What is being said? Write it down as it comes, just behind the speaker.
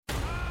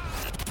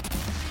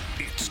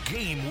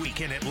game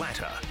week in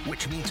Atlanta,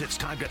 which means it's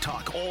time to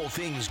talk all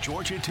things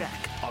Georgia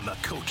Tech on the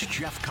Coach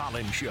Geoff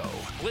Collins Show.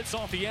 Blitz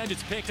off the edge.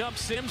 It's picked up.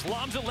 Sims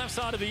lobs it left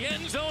side of the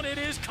end zone. It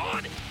is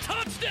caught.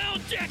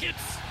 Touchdown,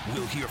 Jackets!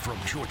 We'll hear from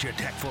Georgia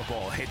Tech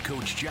football head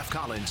coach Geoff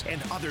Collins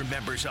and other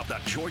members of the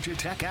Georgia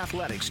Tech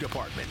athletics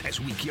department as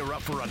we gear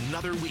up for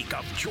another week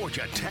of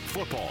Georgia Tech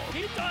football.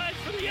 He dives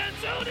for the end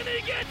zone and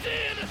he gets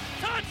in.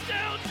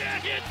 Touchdown,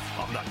 Jackets!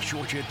 On the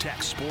Georgia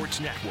Tech Sports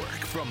Network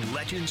from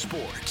Legend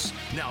Sports.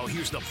 Now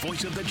here's the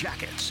voice of the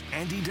Jackets,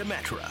 Andy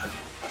Demetra.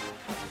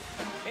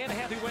 And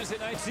happy Wednesday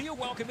night to you.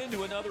 Welcome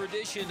into another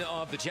edition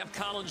of the Geoff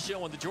Collins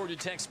Show on the Georgia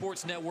Tech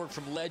Sports Network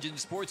from Legend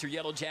Sports. Your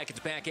Yellow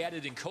Jackets back at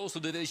it in Coastal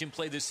Division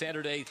play this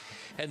Saturday,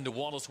 heading to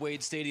Wallace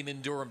Wade Stadium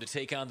in Durham to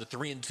take on the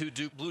 3-2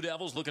 Duke Blue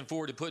Devils. Looking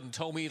forward to putting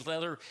Tommy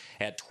Leather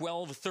at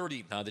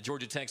 12:30 on the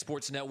Georgia Tech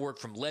Sports Network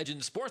from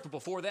Legend Sports. But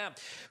before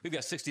that, we've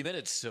got 60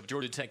 minutes of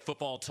Georgia Tech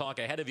football talk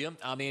ahead of you.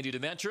 I'm Andy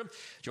Demetra,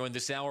 joined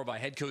this hour by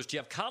head coach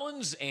Geoff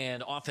Collins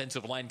and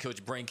offensive line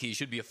coach Brian Key.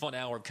 Should be a fun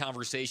hour of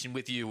conversation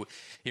with you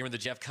here in the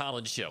Geoff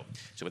Collins Show.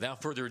 So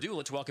without further ado,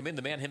 let's welcome in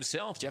the man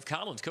himself, Geoff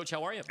Collins. Coach,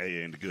 how are you?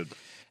 Hey, Andy, good.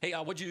 Hey,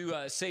 what'd you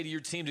say to your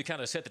team to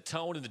kind of set the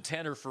tone and the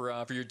tenor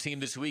for your team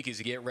this week as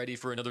you get ready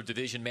for another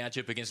division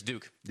matchup against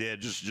Duke? Yeah,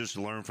 just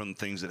learn from the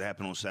things that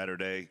happened on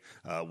Saturday.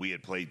 We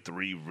had played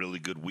 3 really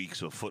good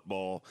weeks of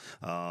football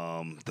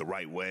the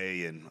right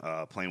way and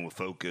playing with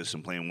focus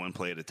and playing one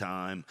play at a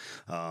time.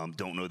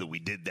 Don't know that we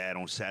did that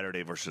on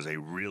Saturday versus a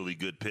really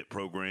good Pitt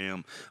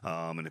program.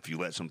 And if you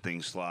let some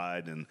things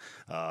slide and,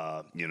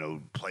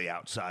 play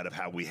outside of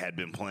how we had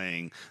been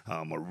playing,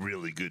 a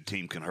really good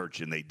team can hurt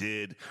you, and they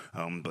did.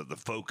 But the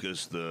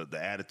focus, the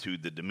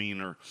attitude, the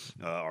demeanor,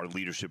 our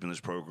leadership in this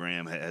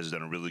program has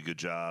done a really good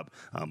job.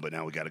 But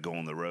now we got to go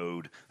on the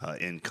road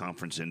in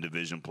conference and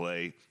division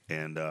play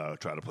and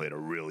try to play at a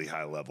really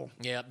high level.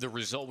 Yeah, the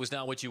result was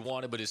not what you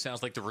wanted, but it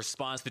sounds like the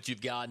response that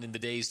you've gotten in the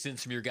days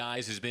since from your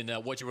guys has been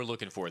what you were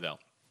looking for, though.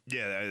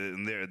 Yeah,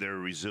 and they're a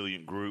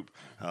resilient group.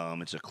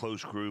 It's a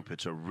close group.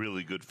 It's a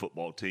really good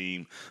football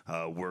team.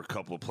 We're a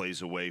couple of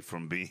plays away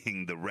from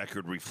being the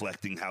record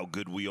reflecting how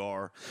good we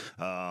are,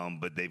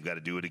 but they've got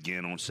to do it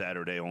again on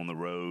Saturday on the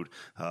road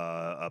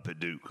up at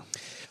Duke.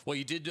 Well,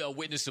 you did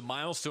witness a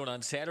milestone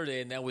on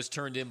Saturday, and that was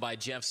turned in by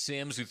Jeff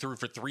Sims, who threw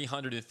for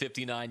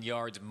 359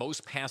 yards,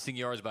 most passing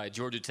yards by a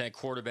Georgia Tech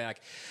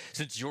quarterback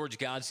since George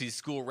Godsey's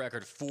school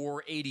record,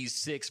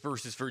 486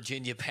 versus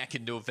Virginia back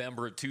in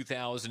November of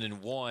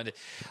 2001.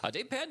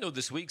 Dave Patno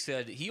this week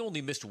said he only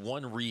missed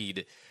one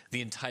read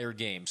the entire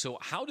game. So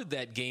how did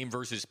that game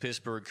versus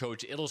Pittsburgh,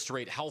 Coach,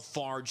 illustrate how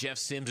far Jeff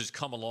Sims has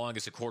come along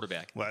as a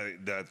quarterback? Well,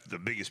 the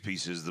biggest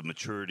piece is the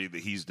maturity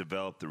that he's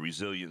developed, the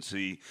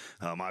resiliency.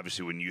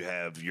 Obviously, when you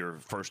have your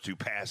first 2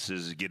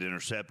 passes get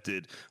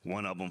intercepted,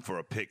 one of them for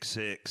a pick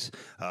 6,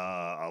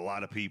 a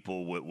lot of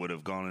people would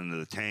have gone into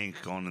the tank,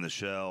 gone in the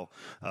shell.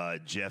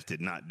 Jeff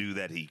did not do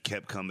that. He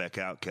kept coming back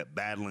out, kept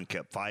battling,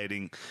 kept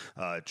fighting,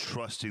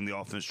 trusting the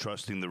offense,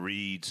 trusting the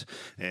reads,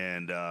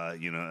 and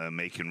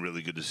making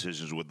really good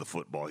decisions with the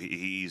football.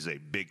 He's a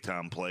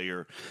big-time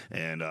player,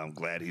 and I'm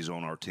glad he's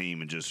on our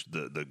team. And just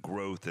the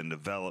growth and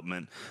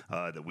development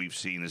that we've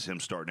seen as him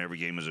starting every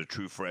game as a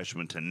true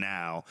freshman to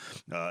now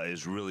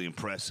is really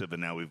impressive.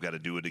 And now we've got to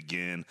do it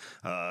again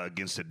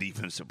against a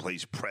defense that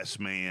plays press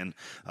man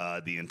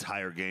the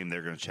entire game.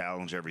 They're going to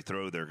challenge every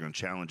throw. They're going to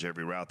challenge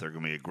every route. They're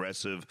going to be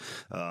aggressive,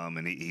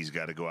 and he's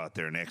got to go out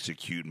there and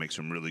execute, make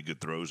some really good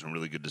throws and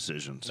really good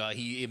decisions.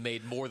 He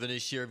made more than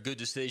his share of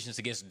good decisions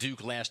against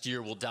Duke last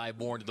year. We'll dive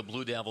more into the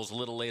Blue Devils a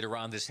little later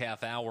on this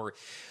half hour.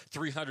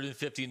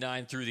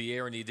 359 through the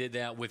air, and he did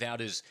that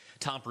without his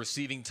top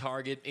receiving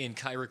target in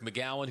Kyrick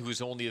McGowan, who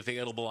was only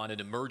available on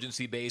an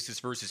emergency basis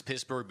versus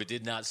Pittsburgh, but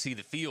did not see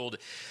the field.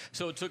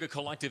 So it took a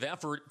collective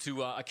effort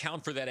to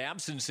account for that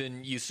absence,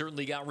 and you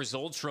certainly got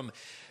results from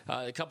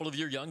a couple of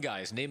your young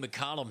guys. Nate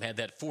McCollum had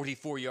that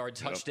 44-yard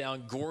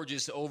touchdown,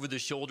 gorgeous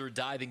over-the-shoulder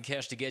diving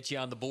catch to get you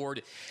on the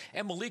board.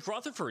 And Malik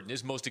Rutherford in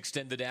his most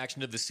extended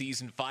action of the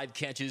season, 5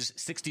 catches,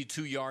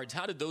 62 yards.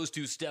 How did those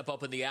two step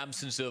up in the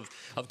absence of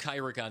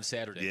Kyrick on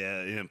Saturday?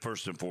 Yeah, and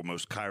first and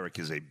foremost, Kyrick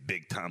is a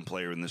big-time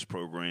player in this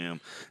program.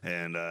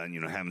 And,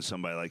 having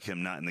somebody like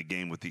him not in the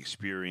game with the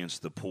experience,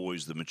 the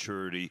poise, the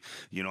maturity,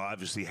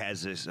 obviously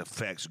has this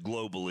effects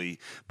globally.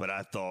 But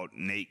I thought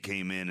Nate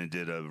came in and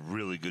did a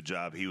really good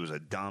job. He was a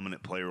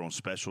dominant player on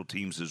special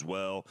teams as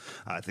well.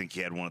 I think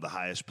he had one of the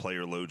highest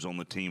player loads on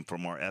the team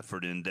from our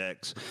effort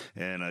index,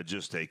 and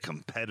just a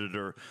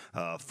competitor,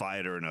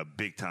 fighter, and a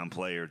big-time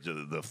player.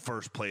 The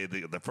first play,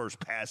 the first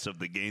pass of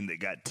the game that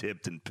got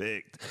tipped and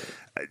picked,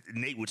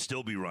 Nate would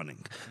still be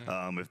running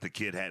if the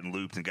kid hadn't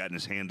looped and gotten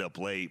his hand up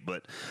late.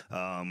 But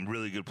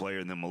really good player.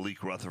 And then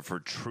Malik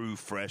Rutherford, true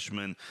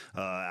freshman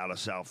out of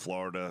South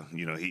Florida.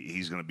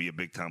 He's going to be a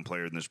big-time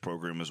player in this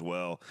program as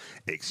well.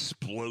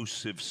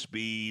 Explosive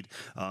speed,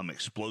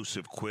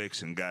 explosive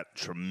quicks, and got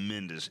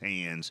tremendous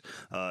hands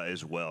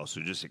as well.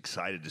 So just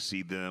excited to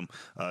see them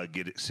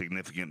get a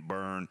significant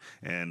burn,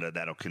 and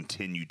that'll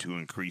continue to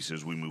increase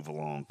as we move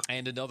along. strong.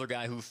 And another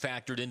guy who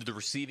factored into the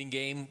receiving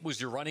game was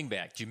your running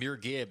back, Jahmyr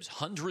Gibbs.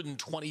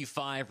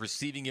 125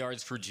 receiving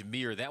yards for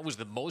Jahmyr. That was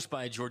the most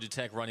by a Georgia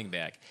Tech running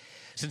back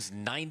since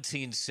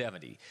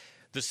 1970.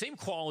 The same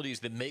qualities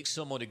that make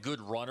someone a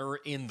good runner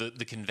in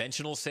the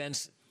conventional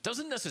sense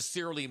doesn't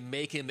necessarily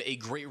make him a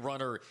great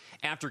runner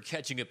after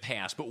catching a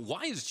pass. But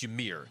why is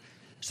Jahmyr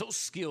so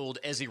skilled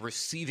as a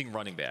receiving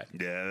running back?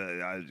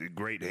 Yeah,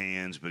 great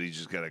hands, but he's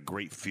just got a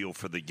great feel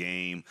for the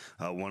game.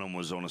 One of them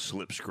was on a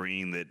slip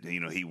screen that,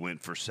 he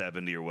went for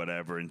 70 or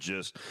whatever, and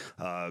just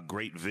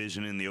great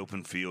vision in the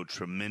open field,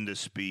 tremendous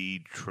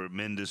speed,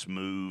 tremendous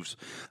moves.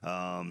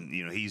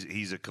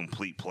 He's a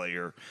complete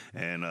player,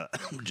 and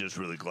I'm just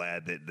really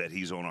glad that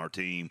he's on our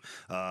team.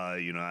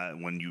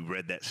 When you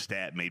read that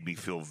stat, made me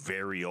feel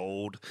very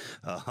old.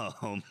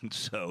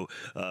 So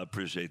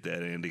appreciate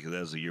that, Andy, because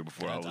that was the year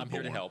before I was born. I'm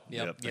here to help.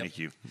 Yep. Thank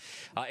you.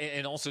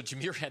 And also,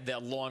 Jahmyr had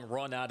that long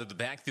run out of the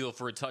backfield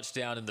for a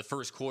touchdown in the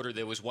first quarter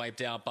that was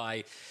wiped out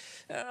by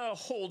a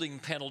holding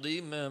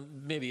penalty.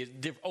 Maybe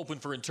open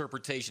for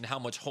interpretation how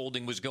much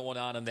holding was going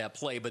on in that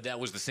play, but that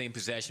was the same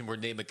possession where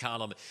Nate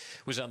McCollum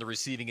was on the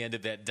receiving end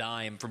of that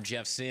dime from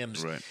Jeff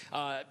Sims. Right.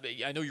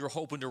 I know you're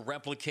hoping to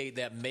replicate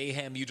that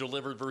mayhem you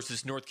delivered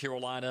versus North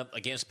Carolina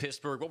against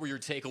Pittsburgh. What were your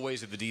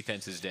takeaways of the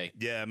defense's day?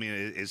 Yeah, I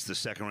mean, it's the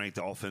second-ranked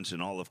offense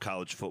in all of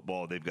college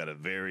football. They've got a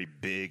very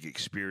big,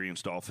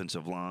 experienced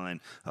offensive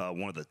line,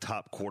 one of the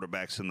top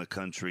quarterbacks in the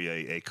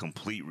country, a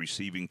complete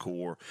receiving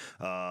core,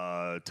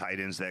 tight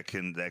ends that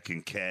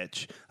can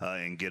catch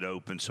and get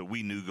open. So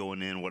we knew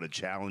going in what a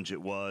challenge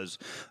it was.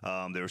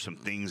 There were some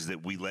things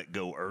that we let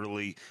go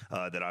early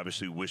that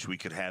obviously wish we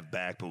could have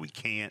back, but we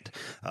can't.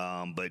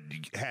 But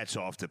hats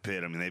off to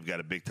Pitt. I mean, they've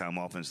got a big-time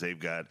offense. They've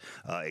got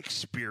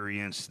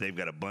experience. They've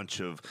got a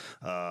bunch of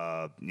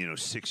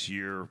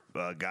 6-year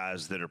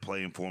guys that are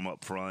playing for them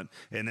up front,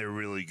 and they're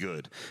really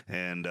good.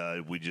 And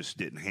we just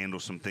didn't handle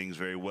some things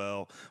very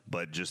well,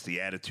 but just the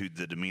attitude,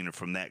 the demeanor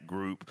from that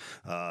group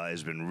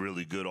has been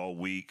really good all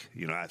week.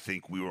 I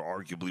think we were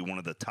arguably one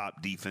of the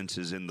top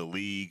defenses in the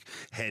league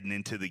heading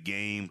into the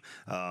game,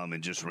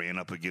 and just ran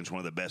up against one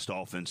of the best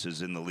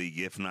offenses in the league,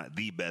 if not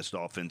the best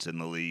offense in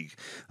the league,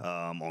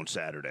 on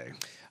Saturday.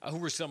 Who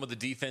were some of the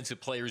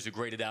defensive players who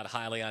graded out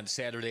highly on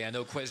Saturday? I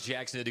know Quez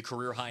Jackson had a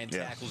career high in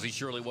tackles. He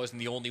surely wasn't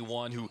the only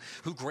one who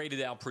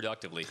graded out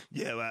productively.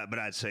 Yeah, but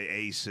I'd say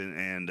Ace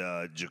and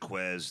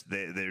Jaquez,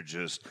 they're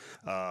just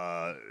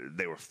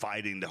they were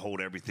fighting to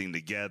hold everything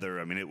together.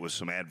 I mean, it was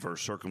some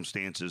adverse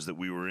circumstances that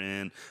we were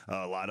in.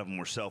 A lot of them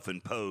were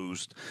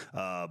self-imposed,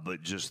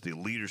 but just the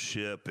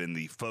leadership and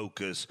the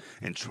focus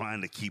and trying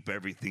to keep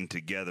everything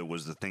together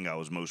was the thing I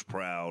was most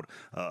proud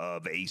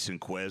of Ace and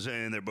Quez.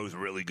 And they're both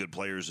really good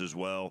players as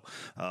well.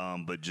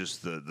 But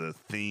just the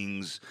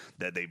things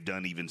that they've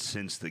done even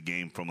since the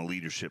game from a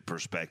leadership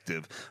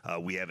perspective,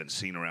 we haven't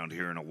seen around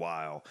here in a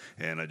while.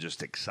 And I'm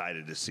just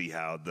excited to see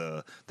how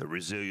the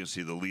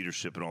resiliency, the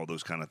leadership, and all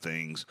those kind of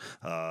things,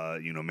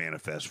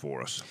 manifest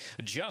for us.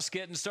 Just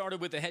getting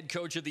started with the head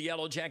coach of the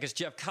Yellow Jackets,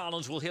 Geoff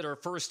Collins, will hit our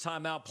first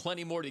time out.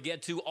 Plenty more to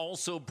get to.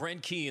 Also,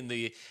 Brent Key in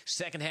the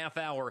second half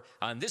hour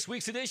on this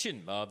week's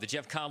edition of the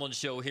Geoff Collins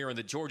Show here on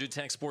the Georgia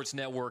Tech Sports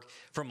Network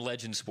from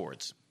Legend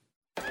Sports.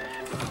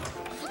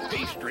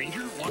 Hey,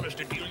 stranger, want us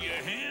to deal you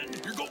a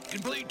hand? Your goat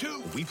can play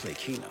too. We play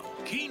Keno.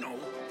 Keno?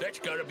 That's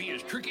gotta be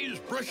as tricky as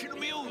brushing a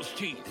mule's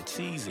teeth. It's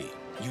easy.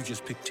 You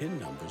just pick 10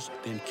 numbers,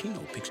 then Keno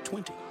picks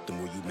 20. The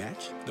more you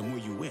match, the more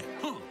you win.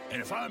 Huh.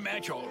 And if I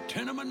match all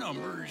 10 of my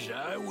numbers,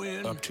 I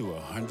win? Up to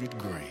 $100,000.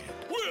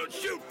 Well,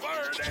 shoot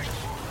fire then!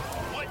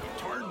 What,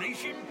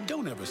 tarnation?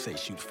 Don't ever say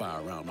shoot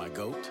fire around my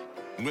goat.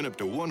 Win up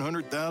to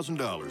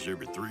 $100,000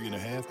 every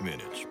 3.5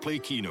 minutes. Play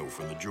Keno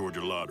from the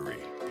Georgia Lottery.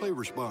 Play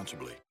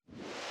responsibly.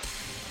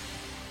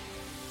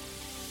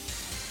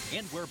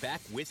 And we're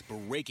back with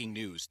breaking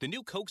news. The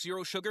new Coke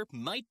Zero Sugar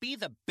might be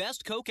the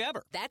best Coke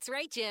ever. That's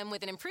right, Jim.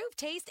 With an improved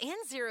taste and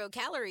 0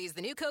 calories,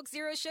 the new Coke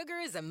Zero Sugar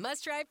is a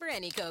must-try for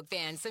any Coke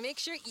fan. So make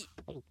sure you...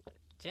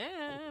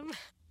 Jim.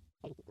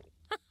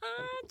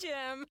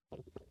 Jim.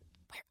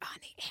 We're on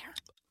the air.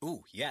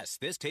 Ooh, yes,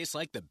 this tastes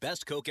like the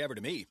best Coke ever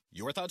to me.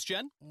 Your thoughts,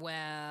 Jen?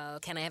 Well,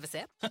 can I have a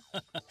sip?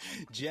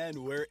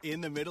 Jen, we're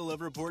in the middle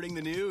of reporting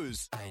the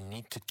news. I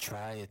need to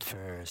try it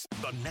first.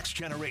 The next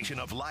generation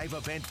of live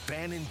event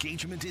fan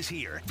engagement is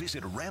here.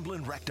 Visit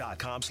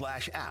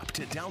RamblinWreck.com/app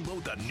to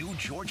download the new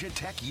Georgia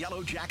Tech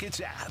Yellow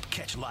Jackets app.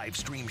 Catch live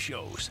stream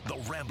shows, the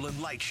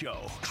Ramblin' Light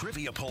Show,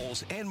 trivia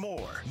polls, and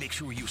more. Make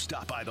sure you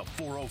stop by the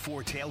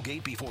 404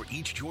 tailgate before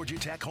each Georgia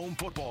Tech home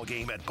football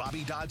game at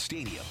Bobby Dodd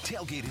Stadium.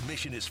 Tailgate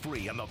admission is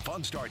free, and the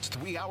fun starts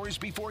 3 hours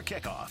before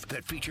kickoff.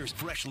 That features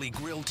freshly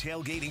grilled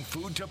tailgating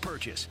food to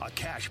purchase, a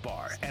cash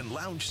bar, and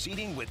lounge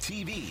seating with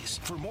TVs.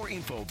 For more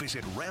info,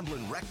 visit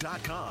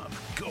RamblinWreck.com.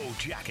 Go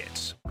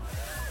Jackets!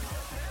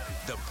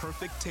 The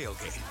perfect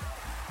tailgate.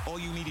 All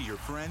you need are your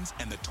friends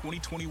and the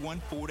 2021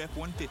 Ford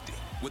F-150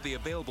 with the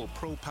available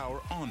Pro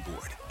Power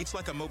onboard. It's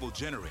like a mobile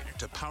generator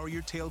to power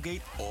your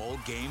tailgate all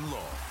game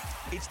long.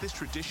 It's this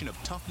tradition of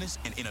toughness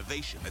and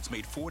innovation that's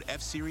made Ford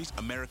F-Series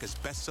America's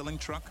best-selling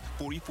truck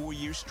 44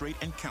 years straight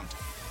and counting.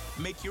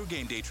 Make your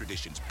game day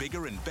traditions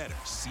bigger and better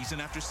season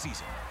after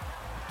season.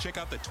 Check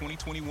out the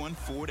 2021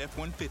 Ford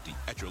F-150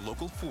 at your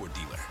local Ford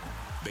dealer.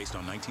 Based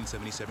on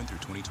 1977 through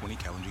 2020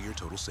 calendar year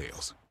total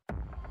sales.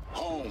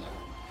 Home.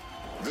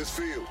 This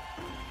field.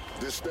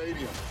 This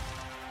stadium.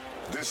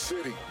 This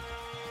city.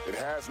 It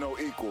has no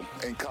equal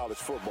in college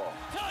football.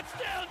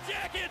 Touchdown,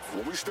 Jackets!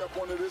 When we step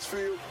onto this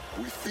field,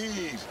 we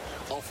feed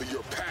off of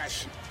your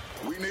passion.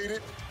 We need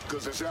it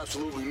because there's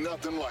absolutely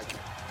nothing like it.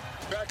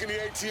 Back in the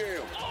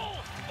ATL. Oh,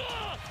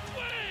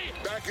 way!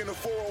 Back in the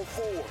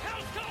 404.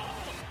 House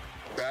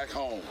call! Back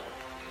home.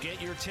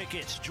 Get your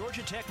tickets,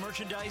 Georgia Tech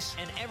merchandise,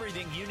 and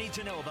everything you need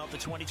to know about the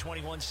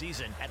 2021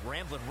 season at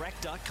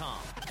RamblinWreck.com.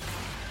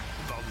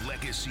 The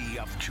legacy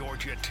of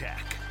Georgia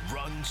Tech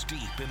runs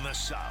deep in the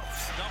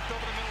South. Dumped over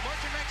the middle.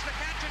 Merchant makes the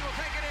catch and will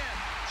take it in.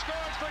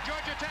 Scores for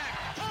Georgia Tech.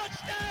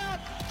 Touchdown!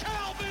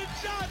 Calvin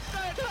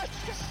Johnson!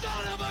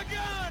 Son of a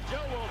gun!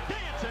 Joe will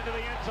dance into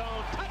the end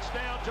zone.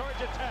 Touchdown,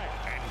 Georgia Tech.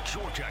 And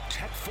Georgia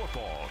Tech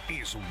football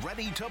is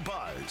ready to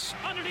buzz.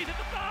 Underneath at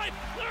the 5.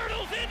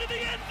 Hurdles into the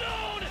end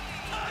zone.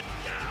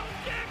 Touchdown,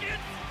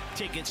 Jackets!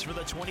 Tickets for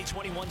the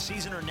 2021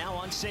 season are now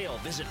on sale.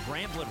 Visit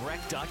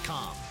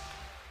RamblinWreck.com.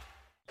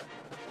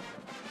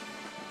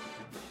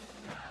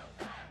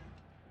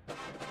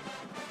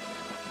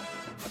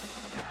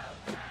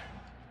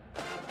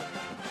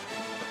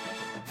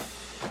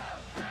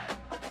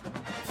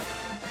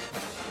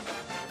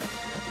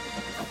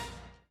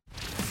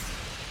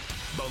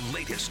 The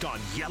latest on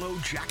Yellow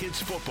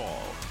Jackets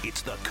football.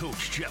 It's the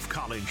Coach Geoff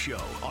Collins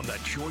Show on the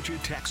Georgia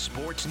Tech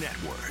Sports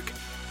Network.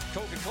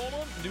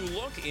 Coca-Cola, new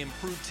look,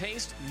 improved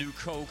taste, new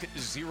Coke,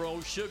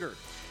 zero sugar.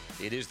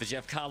 It is the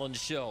Geoff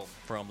Collins Show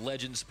from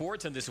Legend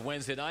Sports on this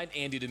Wednesday night.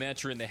 Andy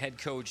Demetra and the head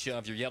coach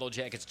of your Yellow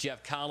Jackets,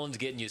 Geoff Collins,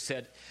 getting you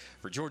set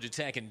for Georgia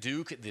Tech and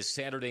Duke this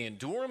Saturday in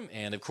Durham.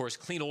 And, of course,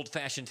 Clean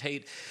Old-Fashioned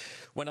Hate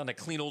went on a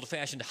Clean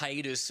Old-Fashioned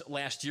hiatus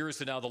last year.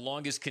 So now the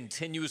longest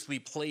continuously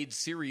played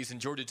series in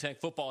Georgia Tech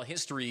football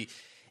history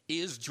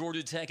is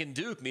Georgia Tech and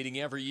Duke, meeting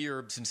every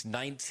year since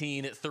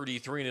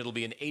 1933, and it'll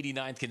be an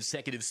 89th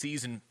consecutive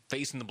season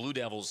facing the Blue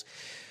Devils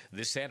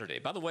this Saturday.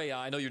 By the way,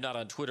 I know you're not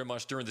on Twitter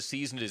much during the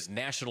season. It is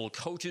National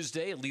Coaches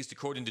Day, at least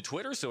according to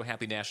Twitter, so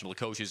happy National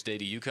Coaches Day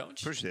to you,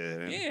 Coach.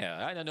 Appreciate it.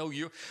 Yeah, I know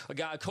you're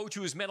a coach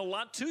who has meant a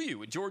lot to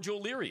you, George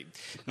O'Leary.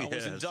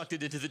 Was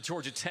inducted into the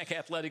Georgia Tech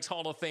Athletics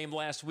Hall of Fame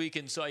last week,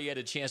 and so you had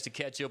a chance to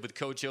catch up with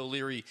Coach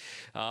O'Leary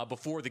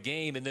before the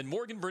game. And then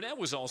Morgan Burnett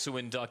was also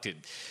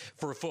inducted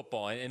for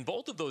football, and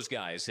both of those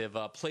guys have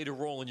played a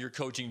role in your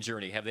coaching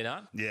journey, have they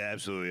not? Yeah,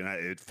 absolutely. And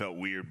it felt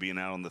weird being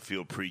out on the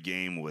field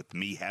pregame with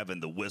me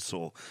having the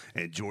whistle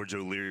and George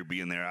O'Leary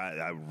being there.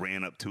 I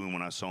ran up to him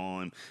when I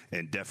saw him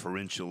and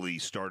deferentially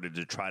started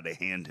to try to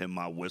hand him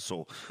my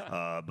whistle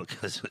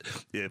because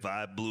if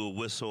I blew a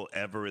whistle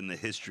ever in the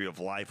history of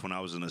life when I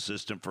was an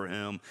assistant for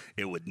him,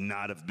 it would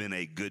not have been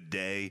a good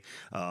day.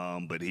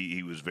 But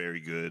he was very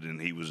good, and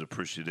he was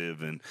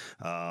appreciative and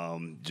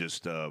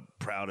just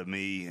proud of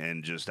me,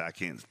 and just I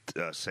can't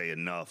say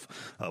enough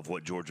of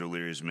what George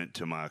O'Leary has meant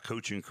to my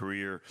coaching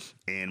career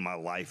and my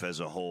life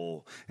as a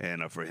whole.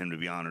 And for him to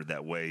be honored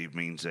that way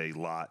means a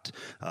lot.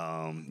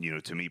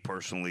 To me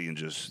personally, and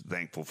just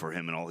thankful for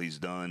him and all he's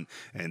done.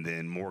 And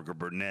then Morgan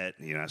Burnett,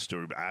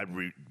 I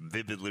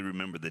vividly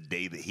remember the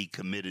day that he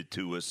committed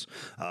to us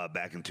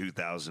back in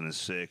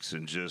 2006,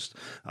 and just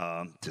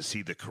to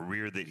see the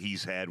career that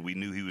he's had. We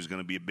knew he was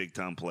going to be a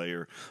big-time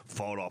player,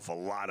 fought off a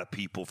lot of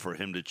people for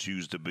him to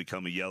choose to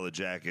become a Yellow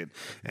Jacket,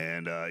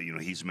 and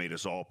he's made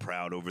us all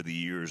proud over the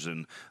years.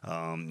 And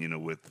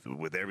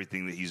with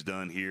everything that he's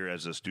done here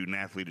as a student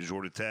athlete at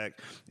Georgia Tech,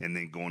 and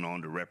then going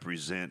on to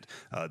represent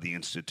the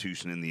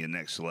institution in the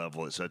next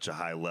level at such a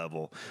high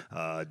level,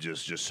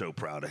 just so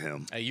proud of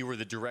him. You were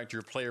the director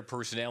of player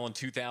personnel in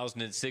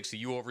 2006. So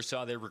you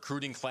oversaw their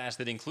recruiting class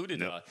that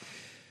included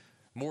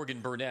Morgan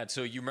Burnett.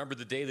 So you remember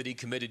the day that he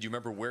committed? You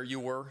remember where you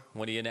were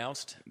when he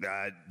announced?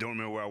 I don't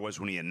remember where I was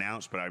when he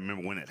announced, but I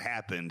remember when it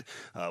happened.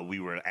 We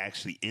were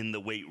actually in the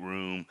weight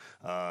room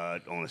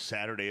on a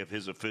Saturday of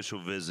his official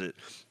visit.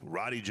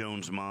 Roddy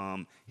Jones'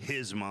 mom,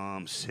 his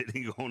mom,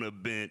 sitting on a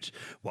bench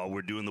while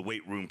we're doing the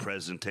weight room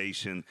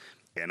presentation.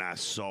 And I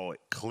saw it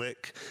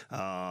click,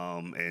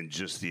 and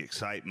just the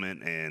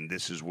excitement, and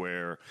this is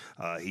where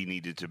he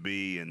needed to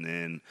be. And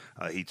then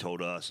he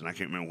told us, and I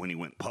can't remember when he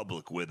went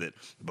public with it,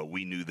 but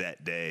we knew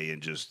that day, and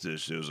just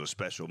it was a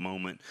special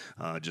moment,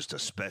 just a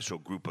special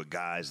group of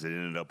guys that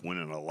ended up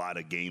winning a lot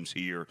of games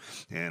here.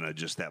 And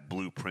just that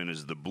blueprint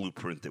is the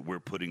blueprint that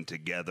we're putting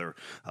together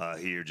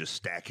here, just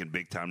stacking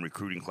big-time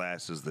recruiting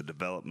classes, the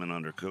development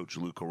under Coach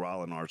Lou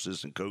Corral and our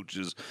assistant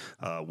coaches.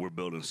 We're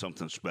building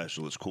something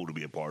special. It's cool to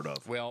be a part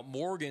of. Well,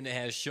 Morgan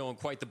has shown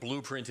quite the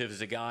blueprint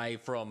as a guy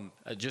from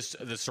just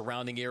the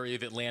surrounding area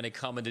of Atlanta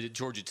coming to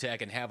Georgia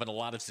Tech and having a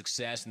lot of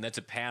success, and that's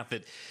a path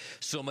that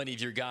so many of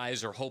your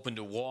guys are hoping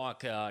to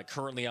walk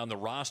currently on the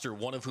roster,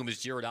 one of whom is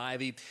Jared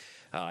Ivey.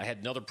 Had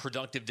another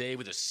productive day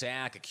with a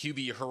sack, a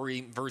QB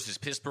hurry versus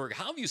Pittsburgh.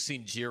 How have you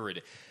seen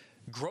Jared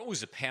grow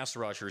as a pass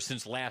rusher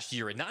since last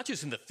year, and not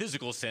just in the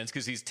physical sense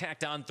because he's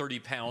tacked on 30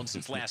 pounds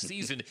since last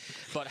season,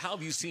 but how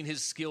have you seen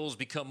his skills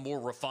become more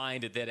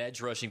refined at that edge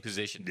rushing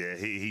position? Yeah,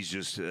 he's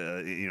just,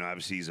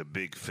 obviously he's a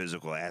big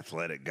physical,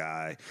 athletic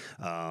guy,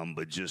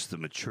 but just the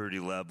maturity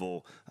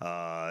level,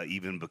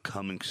 even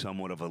becoming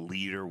somewhat of a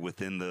leader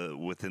within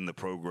the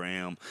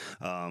program,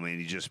 and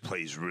he just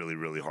plays really,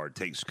 really hard.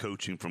 Takes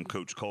coaching from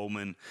Coach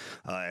Coleman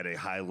at a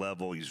high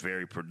level. He's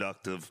very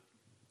productive.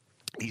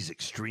 He's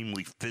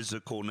extremely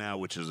physical now,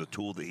 which is a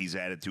tool that he's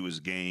added to his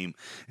game,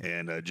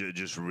 and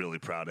just really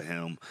proud of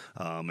him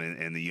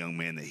and the young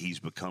man that he's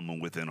becoming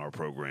within our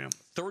program.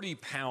 30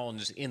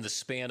 pounds in the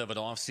span of an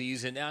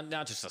offseason,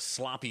 not just a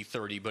sloppy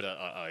 30, but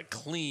a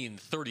clean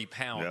 30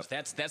 pounds.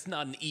 Yep. That's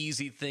not an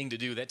easy thing to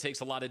do. That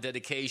takes a lot of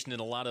dedication and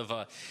a lot of,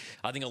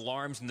 I think,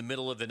 alarms in the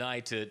middle of the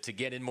night to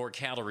get in more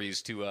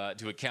calories to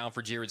account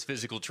for Jared's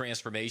physical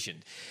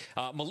transformation.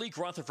 Malik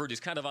Rutherford is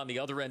kind of on the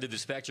other end of the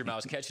spectrum. I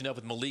was catching up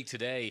with Malik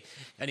today,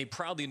 and he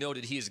proudly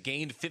noted he has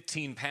gained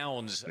 15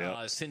 pounds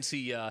since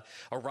he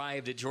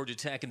arrived at Georgia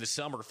Tech in the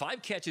summer.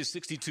 5 catches,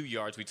 62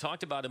 yards. We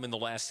talked about him in the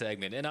last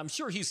segment, and I'm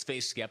sure he's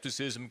faced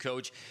skepticism,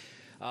 Coach,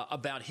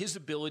 about his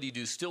ability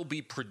to still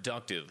be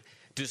productive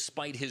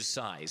despite his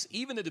size,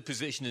 even at a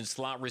position in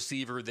slot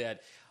receiver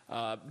that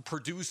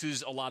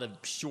produces a lot of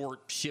short,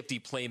 shifty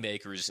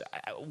playmakers.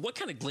 What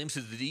kind of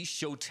glimpses did he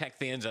show Tech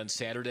fans on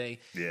Saturday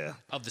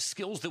of the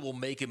skills that will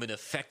make him an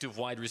effective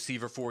wide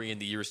receiver for you in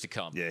the years to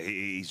come? Yeah,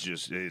 he's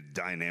just a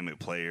dynamic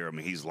player. I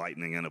mean, he's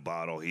lightning in a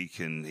bottle. He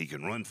can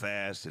run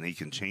fast, and he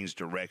can change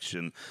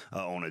direction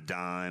on a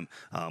dime,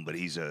 but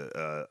he's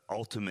a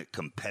ultimate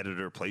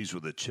competitor, plays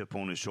with a chip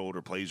on his shoulder,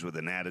 plays with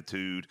an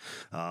attitude.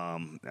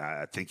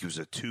 I think he was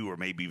a 2 or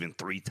maybe even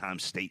 3-time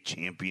state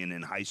champion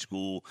in high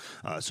school,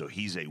 so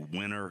he's a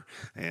winner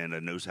and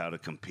knows how to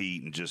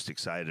compete, and just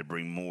excited to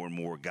bring more and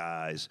more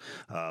guys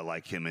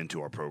like him into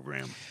our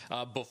program.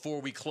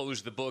 Before we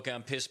close the book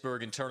on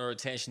Pittsburgh and turn our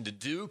attention to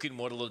Duke and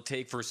what it'll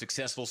take for a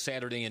successful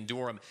Saturday in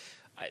Durham,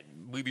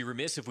 we'd be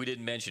remiss if we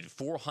didn't mention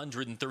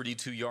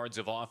 432 yards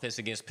of offense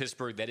against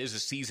Pittsburgh. That is a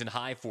season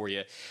high for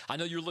you. I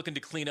know you're looking to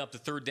clean up the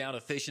third down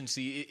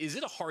efficiency. Is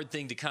it a hard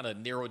thing to kind of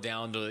narrow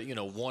down to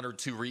 1 or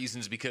 2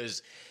 reasons?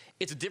 Because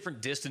it's a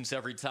different distance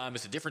every time.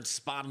 It's a different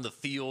spot on the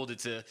field.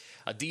 It's a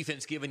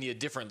defense giving you a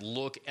different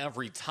look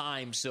every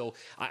time. So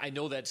I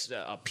know that's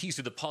a piece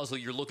of the puzzle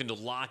you're looking to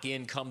lock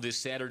in come this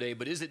Saturday,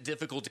 but is it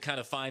difficult to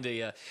kind of find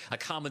a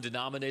common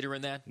denominator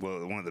in that?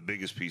 Well, one of the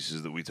biggest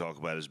pieces that we talk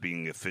about is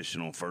being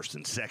efficient on first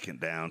and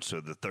second down,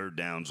 so the third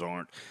downs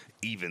aren't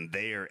even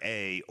there,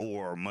 A,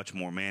 or much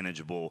more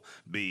manageable,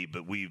 B.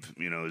 But we've,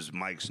 as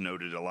Mike's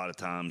noted, a lot of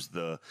times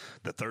the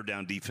third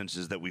down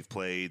defenses that we've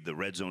played, the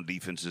red zone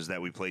defenses that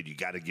we played, you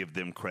got to give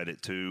them credit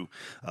too,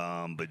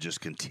 but just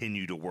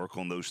continue to work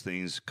on those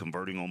things,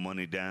 converting on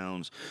money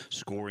downs,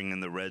 scoring in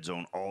the red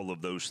zone, all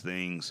of those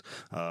things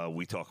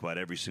we talk about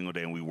every single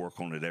day, and we work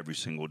on it every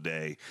single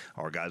day.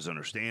 Our guys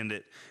understand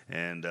it,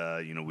 and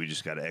we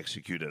just got to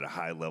execute at a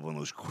high level in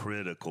those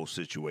critical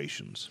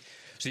situations.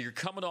 So you're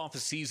coming off a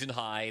season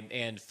high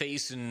and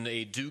facing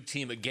a Duke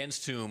team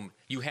against whom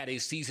you had a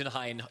season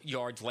high in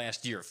yards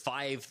last year,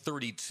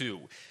 532,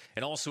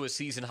 and also a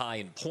season high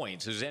in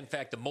points. It was, in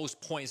fact, the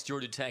most points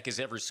Georgia Tech has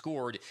ever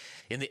scored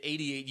in the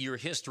 88-year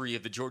history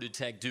of the Georgia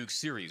Tech-Duke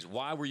series.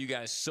 Why were you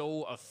guys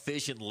so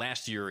efficient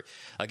last year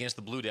against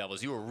the Blue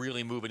Devils? You were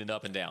really moving it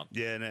up and down.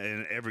 Yeah,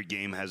 and every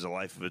game has a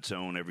life of its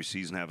own. Every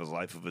season has a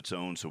life of its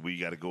own, so we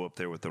got to go up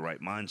there with the right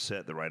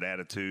mindset, the right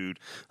attitude,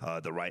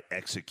 the right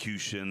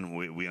execution.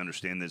 We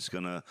understand that it's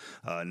going to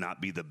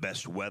not be the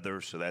best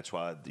weather, so that's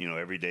why,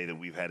 every day that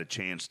we've had a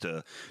chance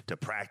to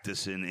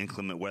practice in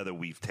inclement weather,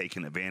 we've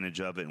taken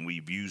advantage of it, and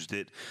we've used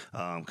it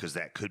because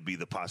that could be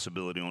the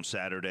possibility on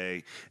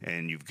Saturday,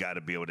 and you've got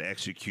to be able to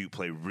execute,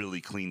 play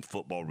really clean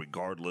football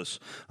regardless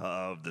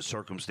of the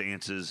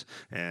circumstances,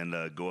 and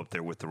go up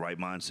there with the right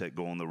mindset,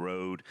 go on the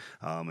road,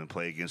 and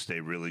play against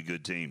a really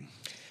good team.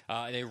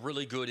 And a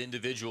really good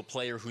individual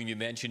player whom you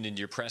mentioned in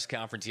your press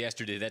conference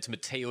yesterday, that's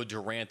Mateo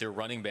Durant, their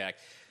running back.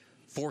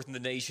 4th in the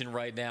nation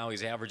right now.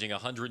 He's averaging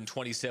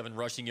 127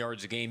 rushing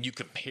yards a game. You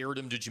compared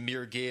him to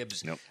Jahmyr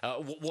Gibbs. Yep.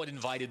 What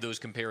invited those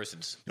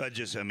comparisons?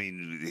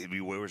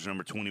 He wears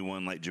number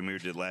 21 like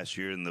Jahmyr did last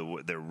year, and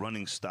their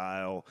running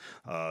style,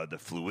 the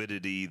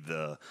fluidity,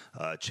 the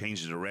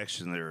change of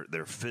direction,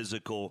 they're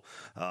physical,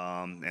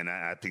 and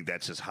I think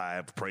that's as high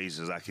of praise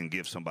as I can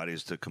give somebody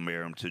is to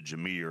compare him to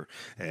Jahmyr,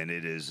 and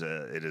it is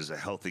a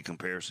healthy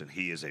comparison.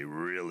 He is a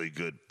really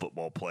good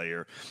football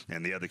player,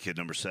 and the other kid,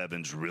 number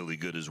 7, is really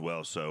good as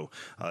well. So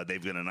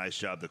they've done a nice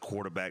job. The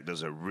quarterback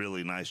does a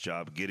really nice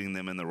job getting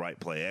them in the right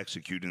play,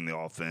 executing the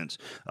offense,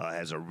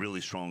 has a really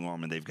strong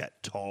arm, and they've got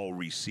tall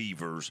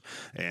receivers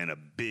and a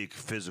big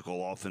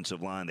physical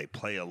offensive line. They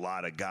play a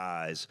lot of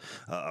guys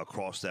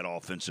across that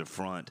offensive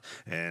front,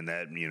 and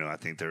that, I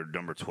think they're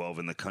number 12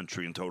 in the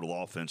country in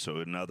total offense. So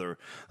another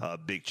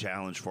big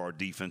challenge for our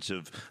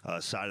defensive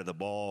side of the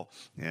ball,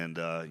 and,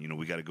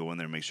 we got to go in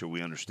there and make sure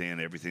we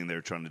understand everything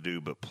they're trying to do,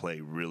 but play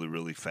really,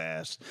 really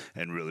fast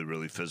and really,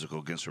 really physical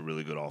against a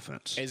really good offense.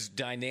 offense. As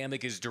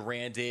dynamic as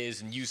Durant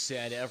is, and you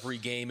said every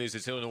game is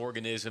its own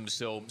organism,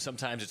 so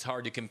sometimes it's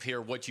hard to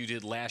compare what you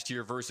did last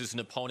year versus an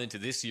opponent to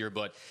this year.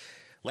 But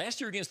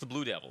last year against the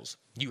Blue Devils,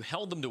 you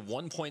held them to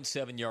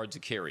 1.7 yards a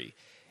carry.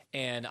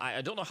 And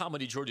I don't know how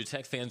many Georgia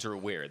Tech fans are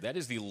aware. That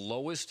is the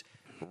lowest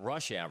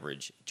rush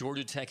average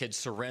Georgia Tech had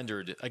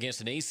surrendered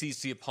against an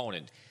ACC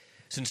opponent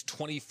since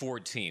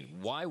 2014.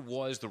 Why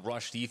was the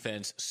rush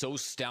defense so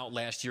stout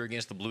last year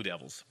against the Blue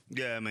Devils?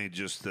 Yeah, I mean,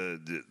 just the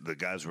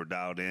guys were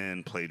dialed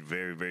in, played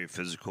very, very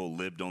physical,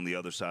 lived on the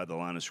other side of the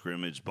line of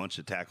scrimmage, bunch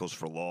of tackles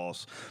for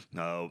loss.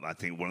 I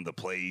think one of the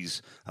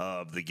plays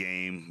of the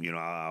game,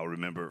 I'll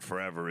remember it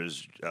forever,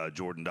 is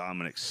Jordan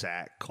Dominic's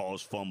sack,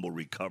 caused fumble,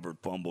 recovered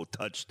fumble,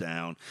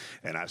 touchdown.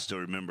 And I still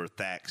remember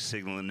Thack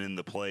signaling in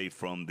the play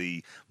from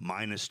the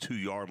 -2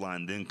 yard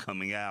line, then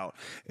coming out,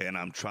 and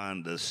I'm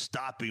trying to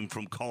stop him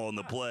from calling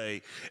the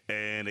play,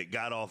 and it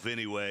got off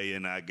anyway.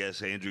 And I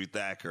guess Andrew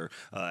Thacker,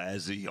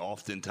 as he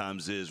oftentimes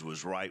is,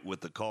 was right with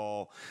the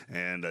call,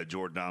 and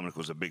Jordan Dominic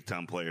was a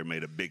big-time player,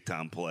 made a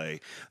big-time play.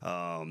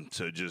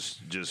 So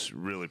just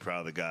really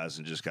proud of the guys,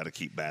 and just got to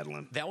keep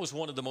battling. That was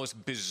one of the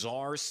most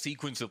bizarre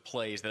sequence of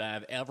plays that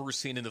I've ever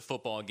seen in the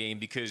football game,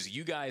 because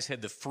you guys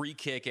had the free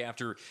kick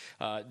after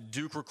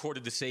Duke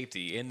recorded the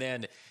safety, and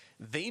then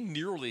they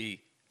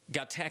nearly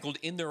got tackled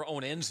in their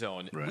own end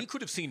zone. Right. We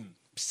could have seen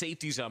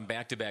safeties on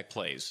back-to-back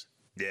plays.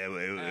 Yeah,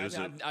 it was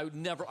I would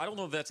never. I don't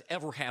know if that's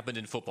ever happened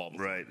in football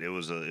before. Right. It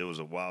was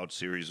a wild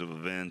series of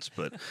events,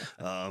 but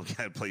got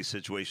to play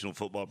situational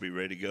football, be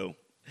ready to go.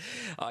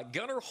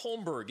 Gunnar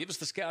Holmberg, give us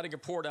the scouting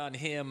report on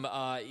him.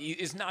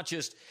 Is not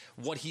just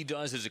what he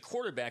does as a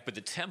quarterback, but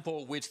the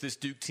tempo at which this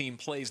Duke team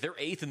plays. They're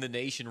 8th in the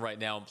nation right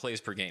now in plays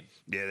per game.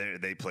 Yeah,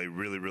 they play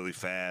really, really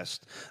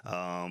fast.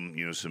 Some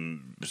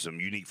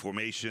unique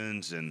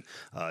formations, and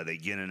they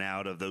get in and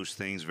out of those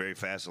things very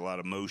fast. A lot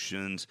of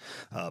motions,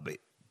 but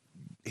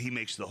he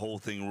makes the whole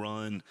thing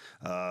run.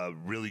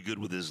 Really good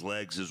with his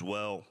legs as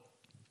well.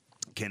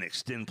 Can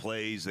extend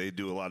plays. They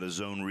do a lot of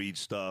zone read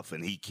stuff,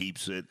 and he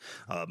keeps it.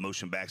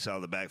 Motion backs out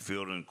of the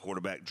backfield and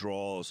quarterback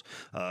draws.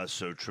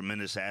 So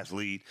tremendous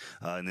athlete.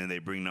 And then they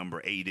bring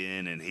number 8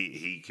 in, and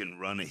he can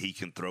run it. He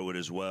can throw it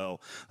as well.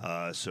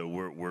 So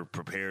we're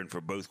preparing for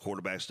both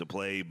quarterbacks to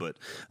play, but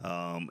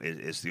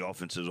it's the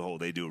offense as a whole.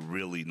 They do a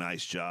really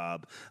nice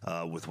job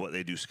with what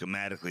they do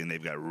schematically, and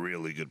they've got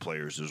really good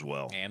players as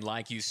well. And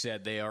like you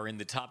said, they are in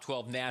the top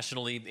 12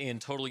 nationally in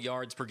total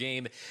yards per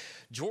game.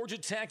 Georgia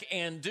Tech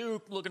and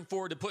Duke looking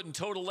forward to putting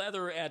total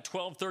leather at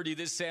 12:30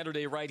 this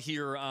Saturday right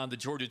here on the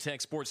Georgia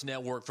Tech Sports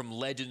Network from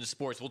Legend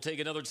Sports. We'll take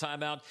another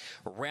timeout,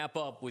 wrap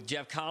up with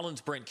Geoff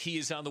Collins. Brent Key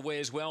is on the way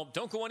as well.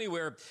 Don't go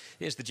anywhere.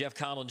 It's the Geoff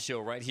Collins Show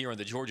right here on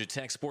the Georgia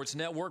Tech Sports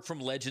Network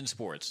from Legend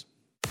Sports.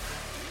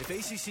 If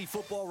ACC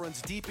football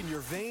runs deep in your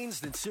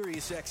veins, then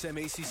SiriusXM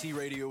ACC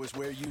Radio is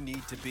where you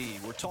need to be.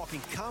 We're talking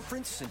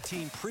conference and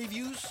team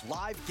previews,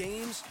 live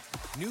games,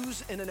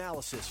 news and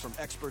analysis from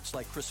experts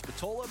like Chris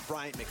Spatola,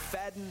 Bryant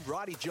McFadden,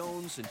 Roddy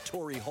Jones, and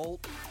Torrey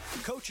Holt.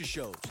 Coaches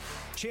shows,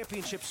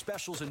 championship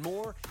specials, and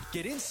more.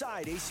 Get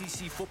inside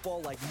ACC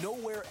football like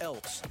nowhere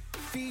else.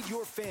 Feed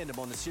your fandom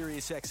on the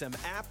SiriusXM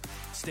app.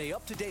 Stay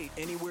up to date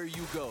anywhere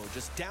you go.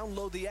 Just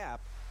download the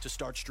app to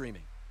start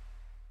streaming.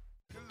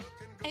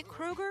 At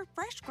Kroger,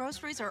 fresh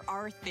groceries are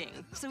our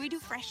thing, so we do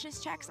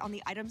freshness checks on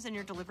the items in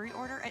your delivery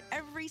order at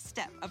every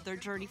step of their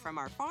journey from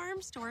our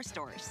farms to our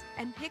stores.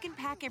 And pick and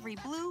pack every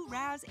blue,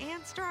 raz,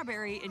 and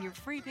strawberry in your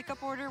free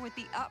pickup order with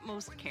the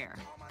utmost care.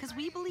 Because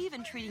we believe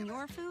in treating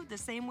your food the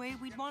same way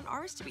we'd want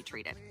ours to be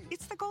treated.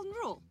 It's the golden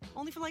rule,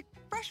 only for like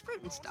fresh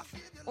fruit and stuff.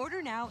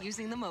 Order now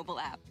using the mobile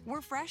app.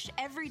 We're fresh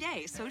every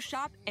day, so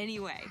shop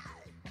anyway.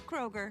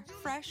 Kroger,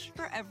 fresh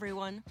for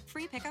everyone.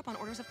 Free pickup on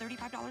orders of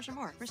 $35 or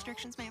more.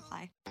 Restrictions may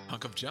apply.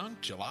 Hunk of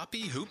junk,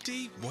 jalopy,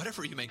 hoopty,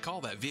 whatever you may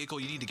call that vehicle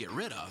you need to get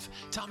rid of,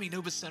 Tommy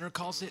Nobis Center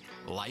calls it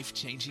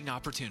life-changing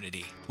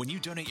opportunity. When you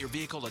donate your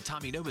vehicle to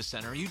Tommy Nobis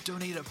Center, you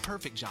donate a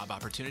perfect job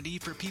opportunity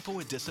for people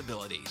with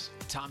disabilities.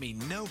 Tommy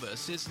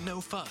Nobis is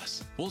no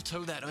fuss. We'll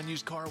tow that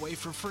unused car away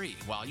for free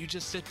while you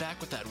just sit back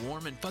with that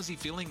warm and fuzzy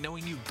feeling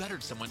knowing you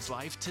bettered someone's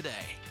life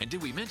today. And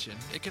did we mention,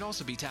 it could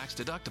also be tax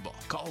deductible.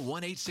 Call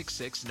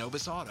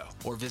 1-866-NOBIS-AUTO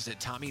or visit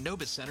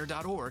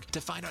TommyNobisCenter.org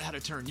to find out how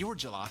to turn your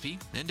jalopy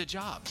into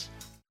jobs.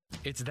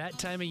 It's that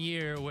time of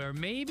year where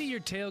maybe you're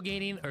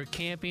tailgating or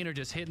camping or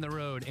just hitting the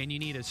road and you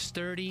need a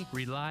sturdy,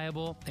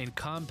 reliable, and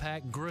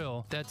compact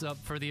grill that's up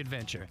for the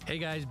adventure. Hey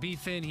guys, B.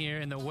 Finn here,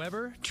 and the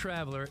Weber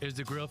Traveler is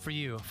the grill for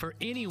you. For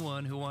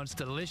anyone who wants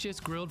delicious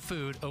grilled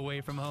food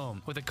away from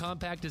home. With a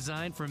compact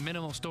design for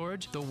minimal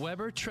storage, the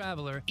Weber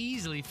Traveler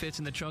easily fits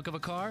in the trunk of a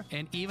car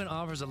and even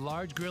offers a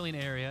large grilling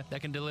area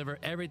that can deliver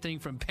everything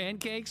from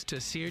pancakes to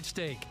seared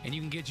steak. And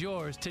you can get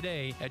yours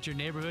today at your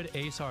neighborhood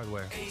Ace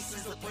Hardware. Ace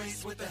is the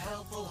place with the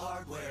helpful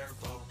hardware,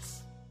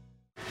 folks.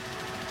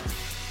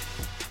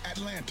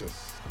 Atlanta,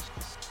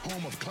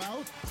 home of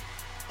clout,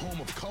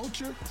 home of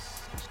culture,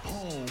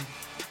 home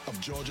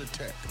of Georgia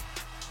Tech.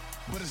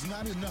 But it's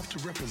not enough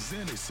to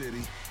represent a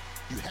city,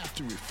 you have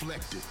to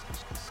reflect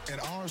it.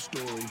 And our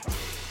story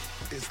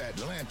is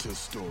Atlanta's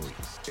story.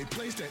 A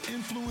place that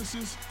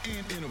influences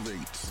and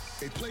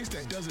innovates. A place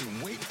that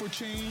doesn't wait for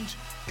change,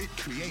 it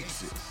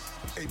creates it.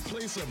 A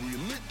place of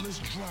relentless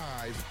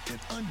drive and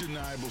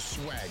undeniable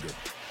swagger.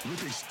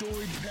 With a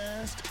storied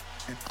past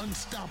and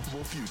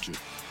unstoppable future.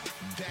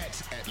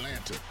 That's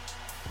Atlanta.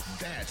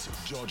 That's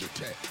Georgia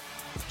Tech.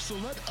 So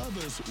let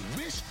others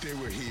wish they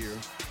were here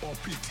or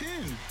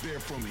pretend they're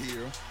from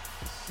here.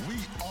 We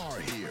are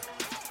here.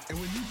 And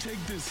when you take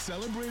this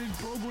celebrated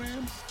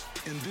program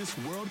in this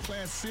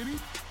world-class city,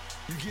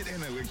 you get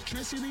an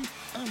electricity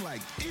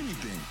unlike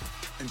anything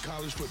in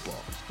college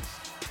football.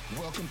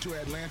 Welcome to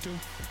Atlanta,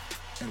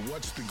 and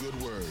what's the good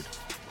word?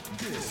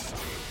 This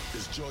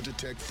is Georgia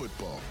Tech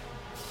football.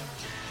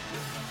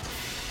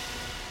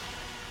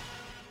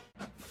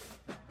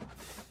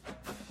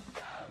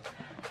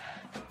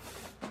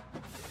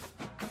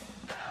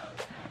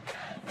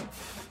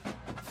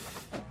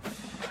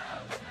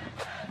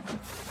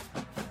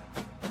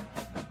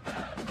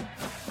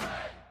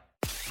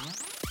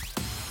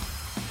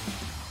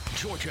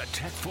 Georgia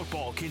Tech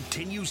football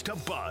continues to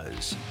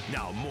buzz.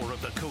 Now more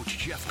of the Coach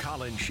Geoff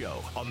Collins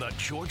Show on the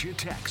Georgia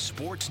Tech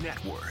Sports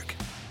Network.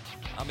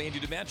 I'm Andy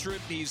Demetric.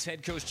 He's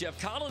head coach Geoff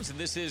Collins, and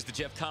this is the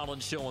Geoff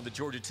Collins Show on the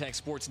Georgia Tech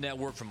Sports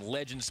Network from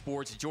Legend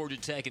Sports. Georgia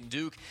Tech and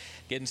Duke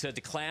getting set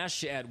to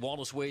clash at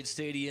Wallace Wade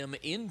Stadium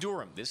in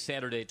Durham this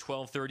Saturday at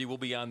 12:30. We'll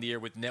be on the air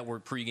with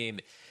network pregame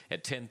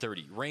at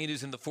 10:30. Rain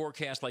is in the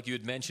forecast, like you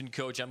had mentioned,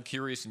 Coach. I'm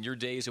curious, in your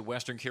days at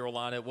Western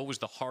Carolina, what was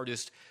the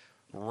hardest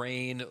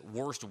rain,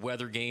 worst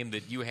weather game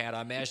that you had?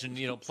 I imagine,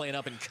 playing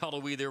up in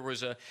Cullowhee, there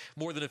was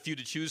more than a few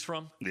to choose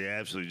from. Yeah,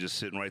 absolutely. Just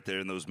sitting right there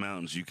in those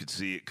mountains, you could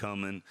see it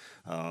coming.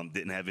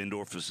 Didn't have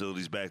indoor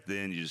facilities back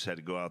then. You just had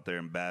to go out there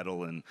and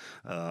battle and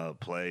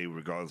play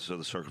regardless of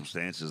the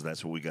circumstances.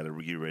 That's what we got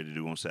to get ready to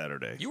do on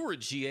Saturday. You were a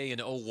GA in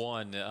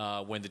 01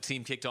 when the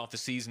team kicked off the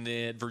season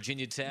at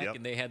Virginia Tech,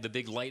 and they had the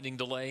big lightning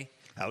delay.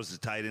 I was the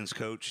tight ends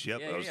coach.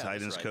 Yep, I was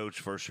tight ends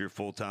coach, first year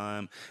full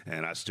time,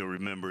 and I still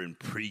remember in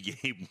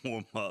pregame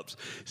warm-ups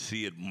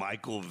seeing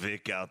Michael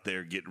Vick out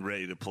there getting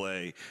ready to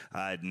play.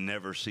 I had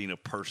never seen a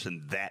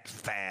person that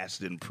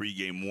fast in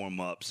pregame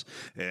warm-ups,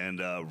 and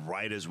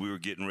right as we were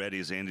getting ready,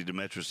 as Andy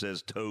Demetric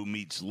says, toe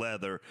meets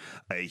leather,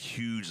 a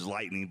huge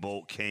lightning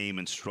bolt came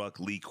and struck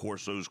Lee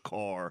Corso's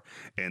car,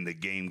 and the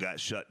game got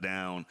shut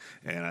down.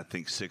 And I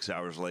think 6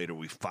 hours later,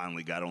 we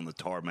finally got on the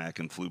tarmac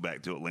and flew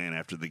back to Atlanta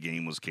after the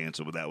game was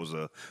canceled. But that was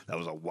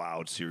a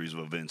wild series of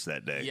events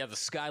that day. Yeah, the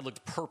sky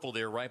looked purple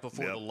there right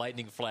before the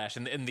lightning flash.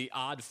 And the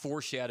odd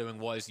foreshadowing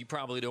was, you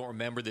probably don't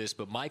remember this,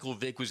 but Michael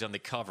Vick was on the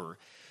cover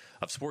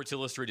of Sports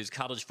Illustrated's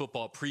College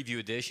Football Preview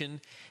Edition,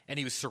 and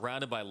he was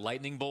surrounded by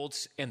lightning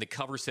bolts, and the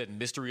cover said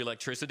Mystery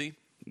Electricity.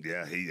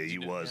 Yeah, he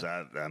was.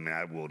 I mean,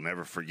 I will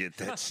never forget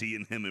that,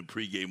 seeing him in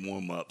pregame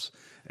warm-ups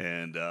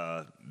and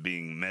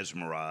being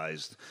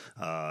mesmerized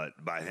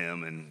by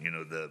him and,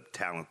 the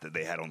talent that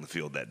they had on the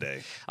field that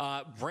day.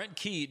 Brent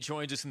Key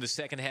joins us in the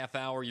second half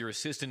hour, your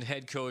assistant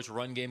head coach,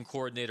 run game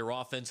coordinator,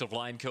 offensive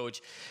line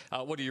coach.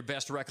 What are your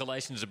best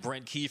recollections of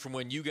Brent Key from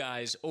when you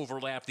guys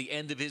overlapped the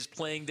end of his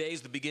playing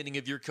days, the beginning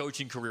of your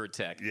coaching career at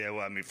Tech? Yeah,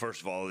 well, I mean,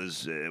 first of all,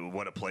 is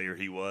what a player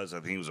he was. I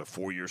think he was a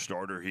 4-year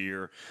starter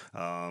here,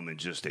 and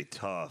just a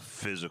tough,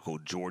 physical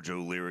George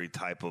O'Leary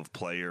type of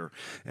player,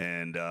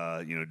 and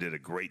did a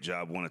great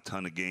job, won a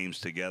ton of games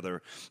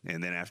together.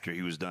 And then after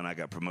he was done, I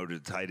got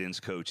promoted to tight ends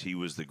coach. He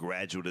was the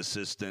graduate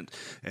assistant,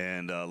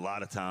 and a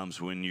lot of times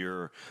when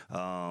you're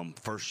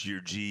first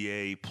year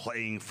GA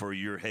playing for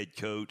your head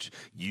coach,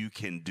 you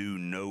can do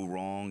no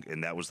wrong,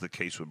 and that was the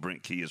case with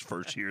Brent Key his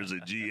first year as a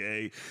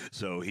GA.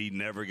 So he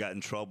never got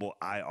in trouble.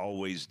 I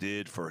always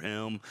did for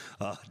him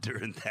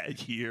during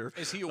that year.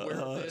 Is he aware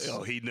of this?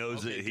 He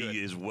knows it.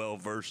 He is well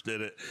versed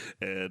in it,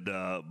 and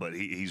but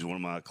he's one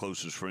of my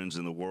closest friends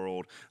in the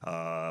world.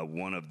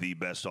 One of the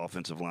best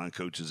offensive line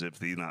coaches, if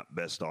the not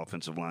best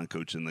offensive line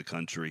coach in the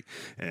country,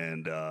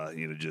 and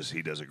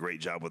he does a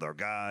great job with our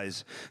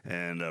guys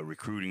and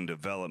recruiting,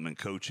 development,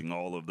 coaching,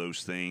 all of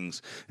those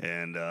things.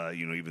 And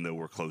even though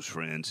we're close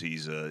friends,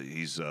 he's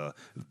a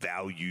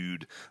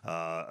valued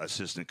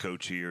assistant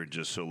coach here, and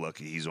just so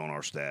lucky he's on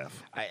our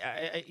staff.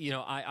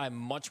 I'm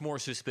much more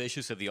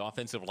suspicious of the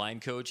offensive line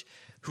coach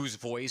whose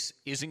voice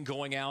isn't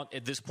going out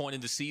at this point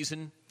in the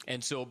season.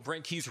 And so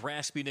Brent Key's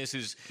raspiness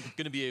is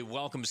going to be a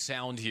welcome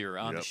sound here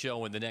on the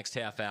show in the next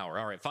half hour.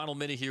 All right, final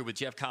minute here with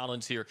Geoff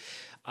Collins here.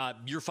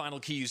 Your final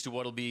keys to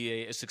what will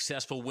be a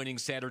successful winning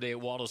Saturday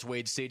at Wallace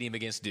Wade Stadium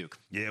against Duke.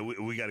 Yeah,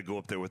 we got to go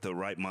up there with the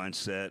right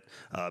mindset,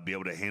 be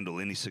able to handle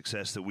any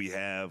success that we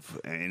have,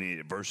 any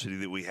adversity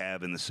that we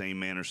have in the same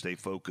manner, stay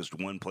focused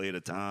one play at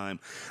a time.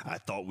 I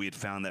thought we had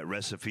found that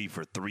recipe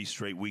for 3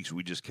 straight weeks.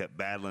 We just kept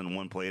battling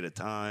one play at a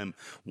time,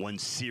 one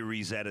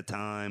series at a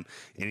time.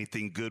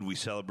 Anything good we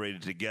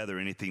celebrated together. together.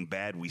 Anything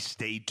bad, we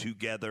stayed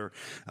together,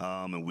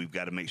 and we've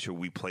got to make sure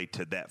we play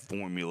to that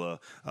formula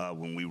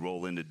when we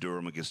roll into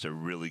Durham against a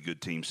really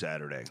good team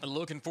Saturday.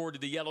 Looking forward to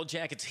the Yellow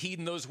Jackets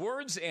heeding those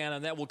words, and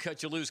on that, we'll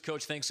cut you loose.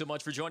 Coach, thanks so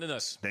much for joining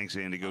us. Thanks,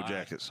 Andy. Go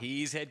Jackets.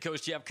 He's head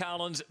coach Geoff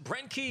Collins.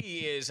 Brent Key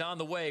is on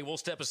the way. We'll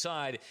step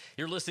aside.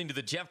 You're listening to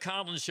the Geoff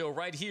Collins Show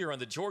right here on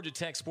the Georgia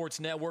Tech Sports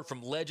Network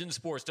from Legend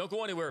Sports. Don't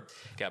go anywhere.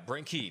 Got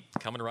Brent Key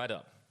coming right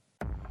up.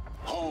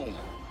 Home,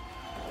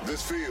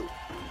 this field,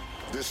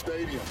 this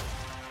stadium,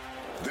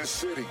 this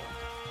city,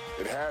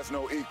 it has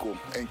no equal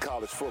in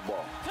college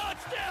football.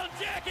 Touchdown,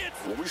 Jackets!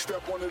 When we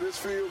step onto this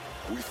field,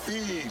 we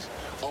feed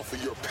off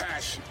of your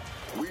passion.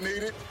 We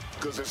need it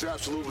because there's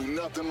absolutely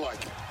nothing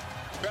like it.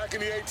 Back in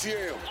the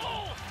ATL.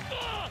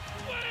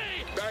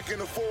 Back in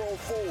the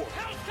 404.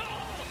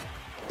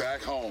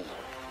 Back home.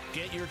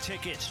 Get your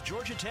tickets,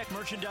 Georgia Tech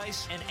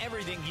merchandise, and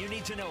everything you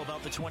need to know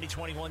about the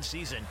 2021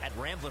 season at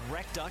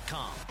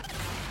ramblinwreck.com.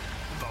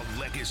 The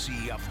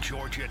legacy of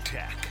Georgia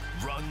Tech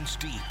runs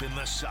deep in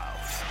the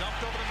South.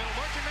 Dumped over the middle.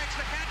 Merchant makes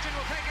the catch and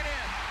will take it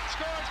in.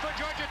 Scores for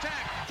Georgia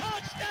Tech.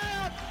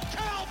 Touchdown!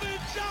 Calvin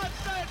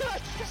Johnson!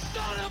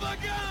 Son of a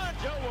gun!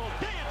 Joe will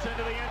dance into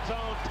the end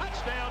zone.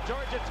 Touchdown,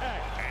 Georgia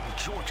Tech. And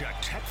Georgia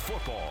Tech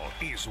football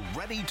is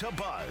ready to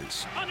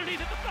buzz. Underneath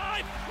at the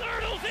 5.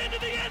 Hurdles into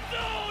the end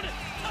zone.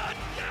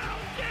 Touchdown,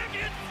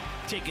 Jackets!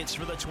 Tickets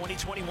for the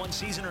 2021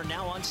 season are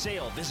now on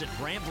sale. Visit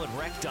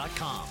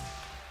ramblinwreck.com.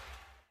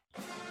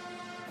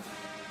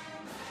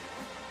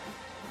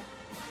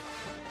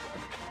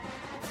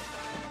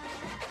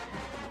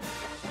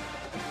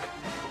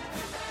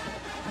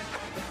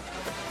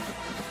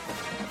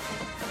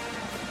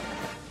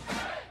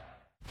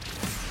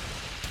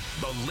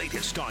 The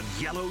latest on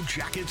Yellow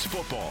Jackets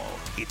football.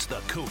 It's the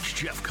Coach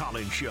Geoff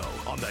Collins Show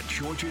on the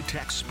Georgia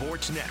Tech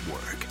Sports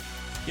Network.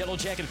 Yellow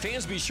Jacket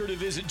fans, be sure to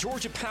visit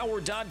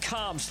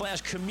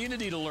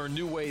georgiapower.com/community to learn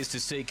new ways to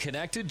stay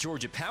connected.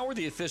 Georgia Power,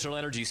 the official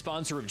energy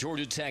sponsor of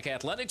Georgia Tech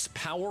Athletics.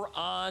 Power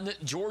on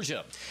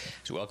Georgia.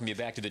 So welcome you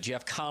back to the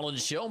Geoff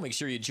Collins Show. Make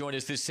sure you join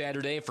us this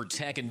Saturday for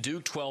Tech and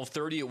Duke,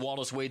 12:30 at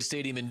Wallace Wade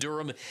Stadium in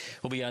Durham.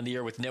 We'll be on the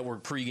air with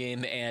network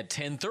pregame at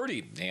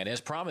 10:30. And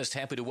as promised,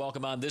 happy to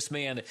welcome on this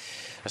man,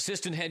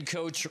 assistant head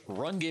coach,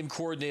 run game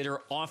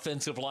coordinator,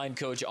 offensive line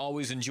coach.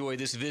 Always enjoy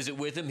this visit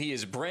with him. He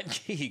is Brent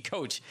Key.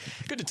 Coach,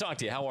 good to talk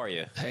to you. How are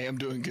you? Hey, I'm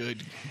doing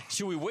good.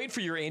 Should we wait for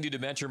your Andy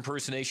Demetra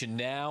impersonation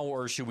now,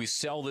 or should we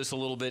sell this a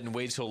little bit and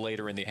wait till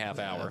later in the half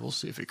hour? We'll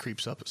see if it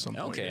creeps up at some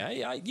point.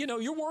 Okay,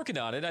 you're working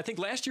on it. I think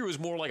last year was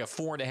more like a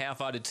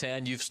 4.5 out of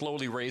 10. You've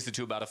slowly raised it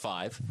to about a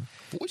 5.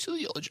 Voice of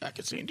the Yellow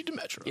Jackets, Andy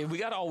Demetra. And we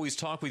got to always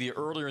talk with you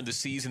earlier in the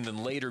season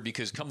than later,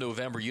 because come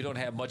November, you don't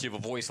have much of a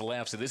voice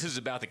left. So this is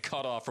about the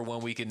cutoff for when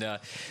we can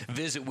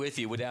visit with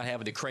you without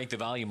having to crank the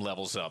volume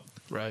levels up.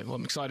 Right. Well,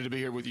 I'm excited to be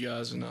here with you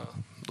guys, and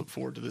look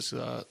forward to this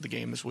the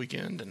game this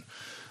weekend, and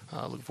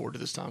looking forward to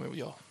this time with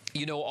y'all.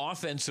 You know,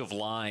 offensive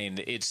line,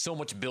 it's so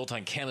much built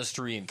on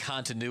chemistry and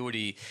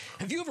continuity.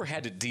 Have you ever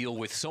had to deal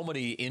with so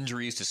many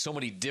injuries to so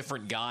many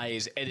different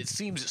guys, and it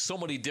seems so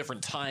many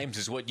different times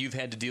is what you've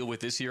had to deal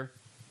with this year?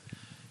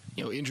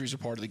 You know, injuries are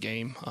part of the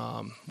game,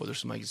 whether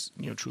somebody's,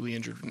 truly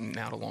injured and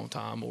out a long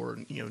time, or,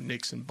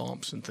 nicks and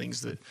bumps and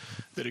things that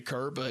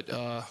occur. But,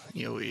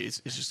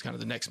 it's just kind of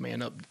the next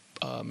man up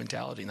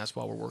mentality, and that's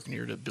why we're working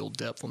here to build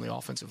depth on the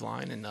offensive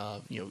line and,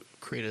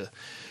 create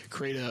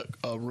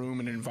a room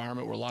and an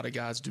environment where a lot of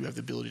guys do have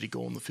the ability to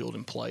go on the field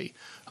and play.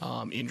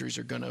 Injuries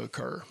are going to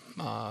occur,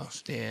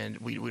 and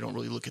we don't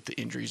really look at the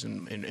injuries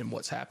and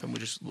what's happened. We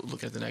just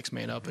look at the next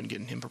man up and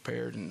getting him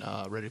prepared and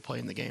ready to play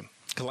in the game.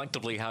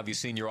 Collectively, how have you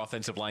seen your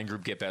offensive line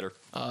group get better?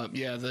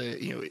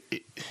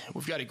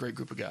 We've got a great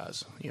group of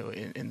guys,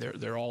 and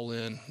they're all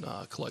in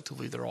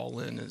collectively. They're all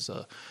in as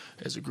a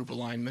group of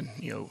linemen.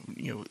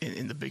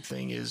 And the big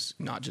thing is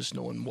not just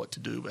knowing what to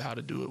do, but how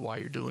to do it while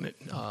you're doing it.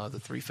 The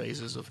 3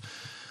 phases of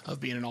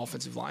being an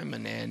offensive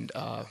lineman, and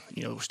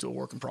still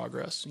work in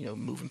progress.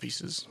 Moving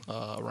pieces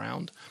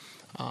around.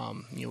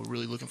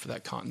 Really looking for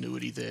that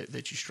continuity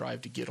that you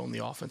strive to get on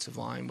the offensive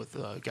line with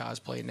guys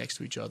playing next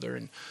to each other,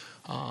 and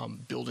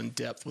building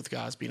depth with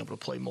guys being able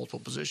to play multiple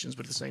positions,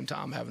 but at the same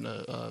time having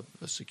a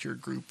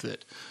secured group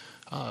that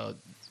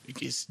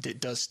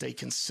does stay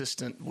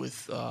consistent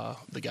with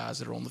the guys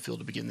that are on the field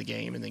to begin the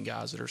game, and then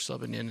guys that are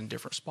subbing in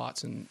different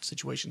spots and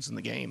situations in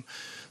the game.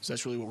 So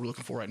that's really what we're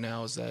looking for right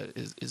now, is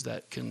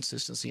that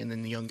consistency, and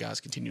then the young guys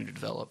continue to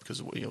develop,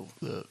 because on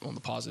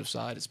the positive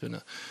side, it's been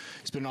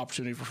an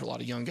opportunity for a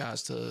lot of young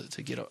guys to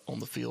get on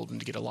the field and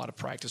to get a lot of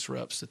practice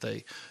reps that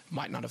they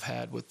might not have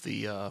had with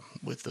the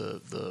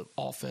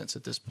offense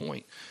at this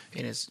point,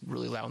 and it's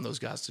really allowing those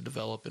guys to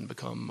develop and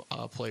become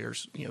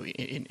players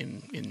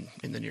in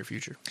the near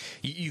future.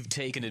 you've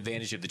taken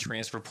advantage of the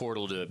transfer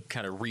portal to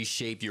kind of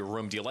reshape your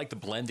room. Do you like the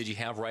blend that you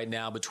have right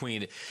now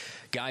between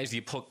guys that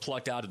you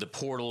plucked out of the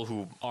portal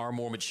who are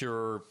more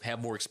mature,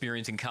 have more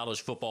experience in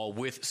college football,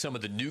 with some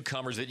of the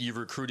newcomers that you've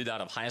recruited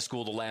out of high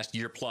school the last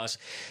year plus,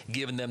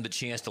 giving them the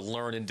chance to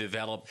learn and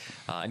develop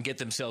and get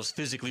themselves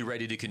physically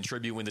ready to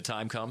contribute when the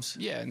time comes?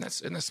 Yeah, and that's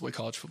the way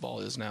college football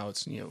is now.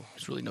 It's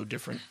it's really no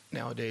different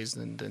nowadays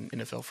than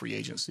NFL free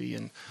agency,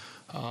 and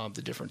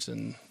the difference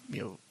in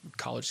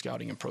college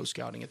scouting and pro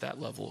scouting at that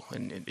level,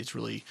 and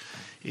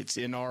it's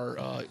in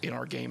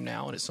our game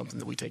now, and it's something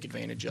that we take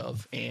advantage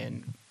of.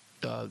 And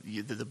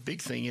the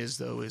big thing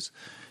is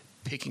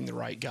picking the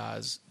right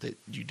guys that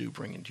you do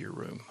bring into your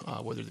room,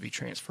 whether they be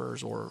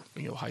transfers or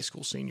high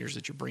school seniors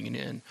that you're bringing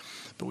in.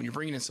 But when you're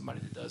bringing in somebody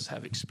that does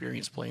have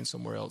experience playing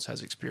somewhere else,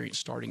 has experience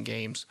starting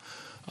games,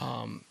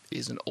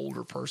 is an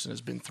older person,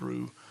 has been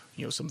through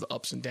some of the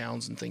ups and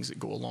downs and things that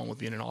go along with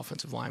being an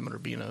offensive lineman or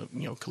being a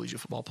collegiate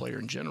football player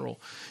in general,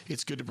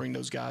 it's good to bring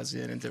those guys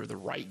in, and they're the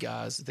right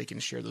guys that they can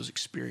share those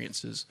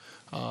experiences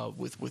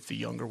with the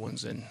younger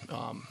ones. And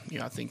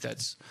I think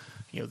that's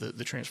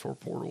the transfer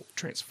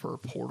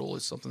portal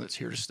is something that's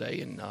here to stay,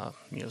 and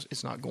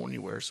it's not going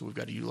anywhere. So we've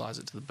got to utilize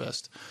it to the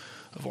best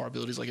of our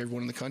abilities, like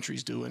everyone in the country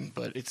is doing,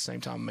 but at the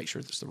same time, make sure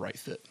it's the right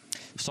fit.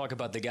 Let's talk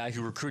about the guy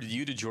who recruited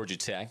you to Georgia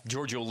Tech,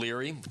 George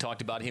O'Leary. We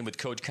talked about him with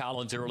Coach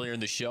Collins earlier in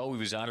the show. He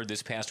was honored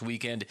this past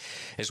weekend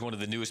as one of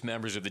the newest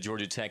members of the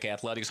Georgia Tech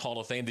Athletics Hall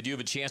of Fame. Did you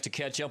have a chance to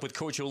catch up with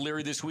Coach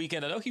O'Leary this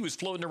weekend? I know he was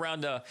floating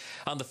around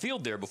on the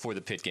field there before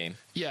the Pitt game.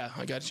 Yeah,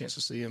 I got a chance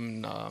to see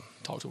him and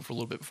talk to him for a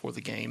little bit before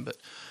the game, but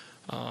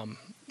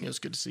it's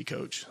good to see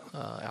Coach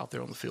out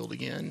there on the field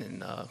again,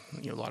 and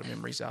a lot of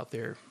memories out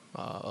there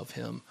of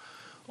him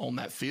on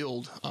that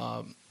field.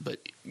 But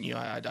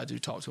I do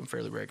talk to him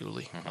fairly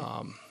regularly.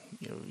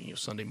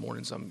 Sunday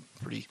mornings I'm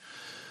pretty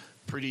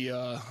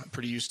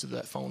used to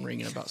that phone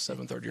ringing about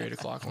 7:30 or 8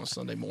 o'clock on a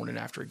Sunday morning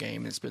after a game.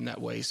 And it's been that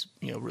way,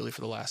 really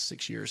for the last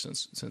 6 years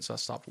since I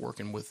stopped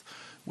working with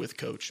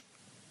Coach.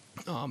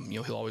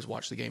 He'll always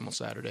watch the game on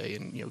Saturday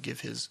and give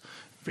his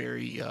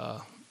very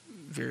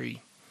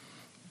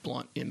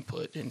blunt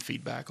input and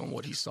feedback on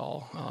what he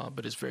saw,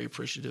 but is very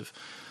appreciative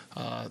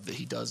that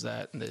he does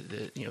that, and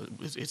that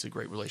it's a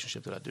great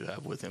relationship that I do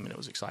have with him, and it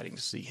was exciting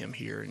to see him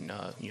here and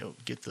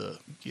get the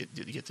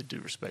due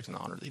respect and the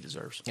honor that he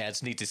deserves. Yeah,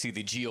 it's neat to see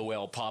the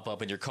GOL pop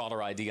up in your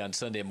caller ID on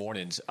Sunday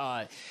mornings.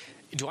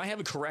 Do I have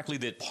it correctly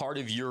that part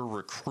of your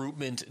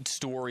recruitment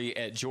story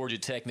at Georgia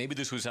Tech, maybe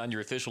this was on your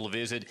official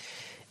visit,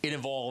 it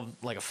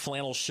involved like a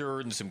flannel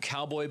shirt and some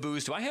cowboy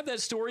boots? Do I have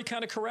that story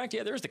kind of correct?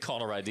 Yeah, there's the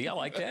caller ID. I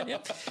like that.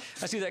 Yep.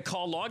 I see that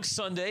call log,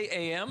 Sunday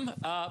a.m.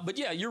 But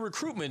yeah, your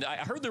recruitment, I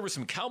heard there were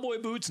some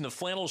cowboy boots and a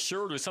flannel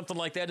shirt or something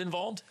like that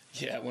involved.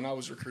 Yeah, when I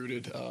was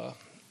recruited,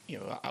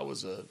 I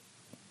was a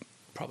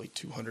probably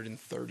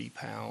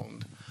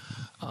 230-pound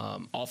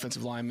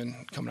offensive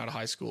lineman coming out of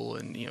high school,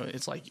 and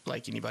it's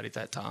like anybody at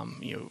that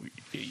time.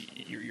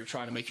 You're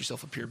trying to make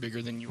yourself appear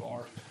bigger than you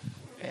are,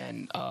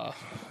 and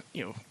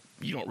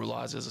you don't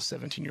realize as a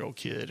 17-year-old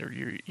kid, or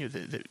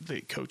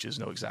the coaches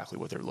know exactly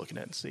what they're looking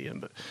at and seeing.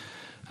 But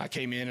I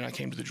came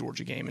to the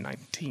Georgia game in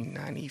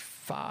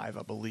 1995,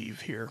 I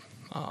believe, here,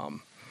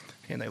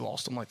 and they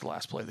lost on like the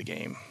last play of the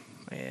game,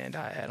 and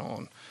I had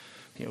on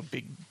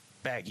big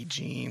baggy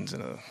jeans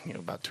and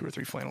about 2 or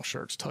 3 flannel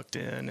shirts tucked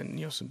in,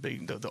 and some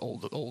big the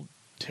old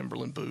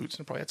Timberland boots,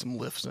 and probably had some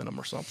lifts in them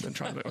or something,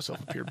 trying to make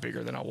myself appear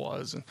bigger than I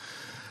was. And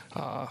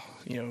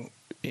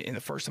and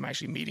the first time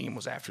actually meeting him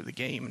was after the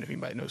game. And if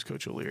anybody knows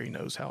Coach O'Leary,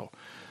 knows how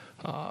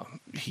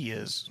he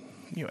is,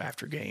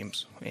 after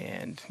games.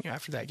 And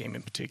after that game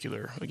in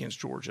particular against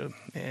Georgia,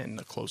 and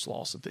a close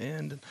loss at the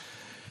end, and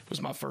it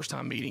was my first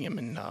time meeting him,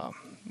 and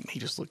he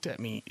just looked at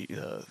me.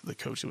 The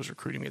coach that was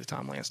recruiting me at the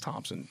time, Lance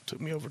Thompson, took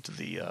me over to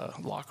the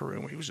locker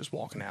room where he was just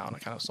walking out, and I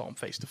kind of saw him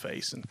face to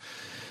face, and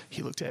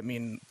he looked at me,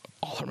 and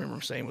all I remember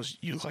him saying was,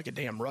 "You look like a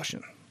damn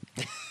Russian."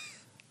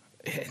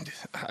 And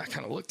I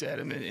kind of looked at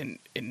him,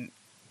 and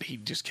he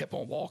just kept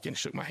on walking,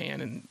 shook my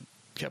hand, and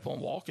kept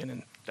on walking.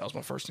 And that was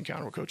my first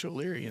encounter with Coach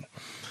O'Leary, and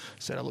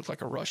said I looked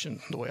like a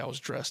Russian the way I was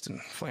dressed in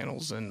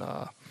flannels and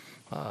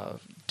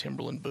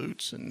Timberland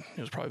boots. And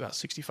it was probably about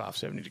 65,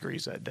 70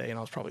 degrees that day, and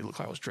I was probably looked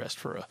like I was dressed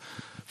for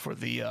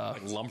the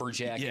like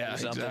lumberjack. Yeah, or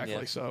something. Exactly.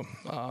 Yeah. So,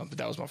 but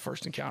that was my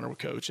first encounter with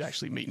Coach,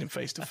 actually meeting him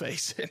face to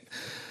face. And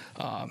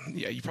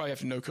you probably have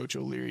to know Coach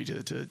O'Leary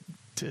to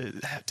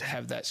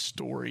have that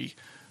story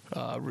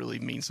really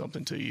means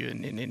something to you,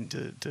 and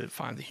to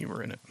find the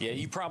humor in it. Yeah,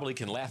 you probably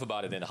can laugh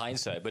about it in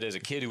hindsight, but as a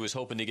kid who was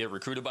hoping to get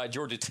recruited by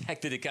Georgia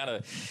Tech, did it kind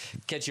of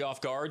catch you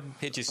off guard,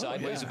 hit you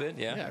sideways a bit?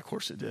 Yeah, of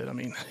course it did. I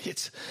mean,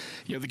 it's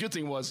the good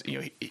thing was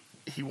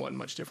he wasn't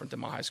much different than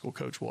my high school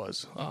coach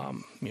was.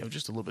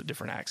 Just a little bit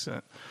different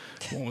accent.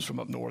 One was from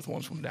up north, one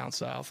was from down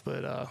south,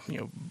 but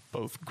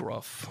both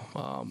gruff,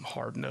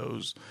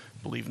 hard-nosed,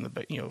 believe in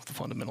the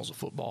fundamentals of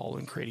football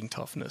and creating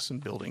toughness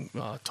and building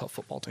tough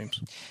football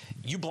teams.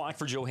 You blocked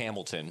for Joe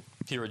Hamilton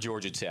here at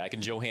Georgia Tech,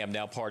 and Joe Ham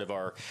now part of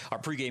our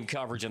pregame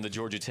coverage on the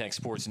Georgia Tech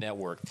Sports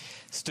Network.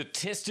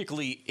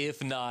 Statistically,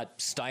 if not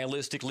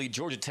stylistically,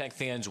 Georgia Tech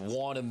fans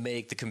want to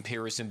make the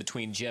comparison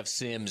between Jeff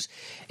Sims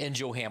and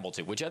Joe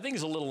Hamilton, which I think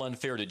is a little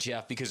unfair to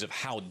Jeff because of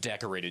how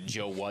decorated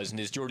Joe was in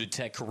his Georgia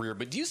Tech career.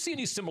 But do you see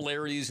any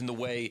similarities in the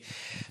way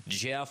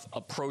Jeff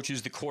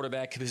approaches the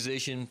quarterback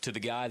position to the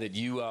guy that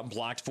you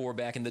blocked for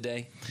back in the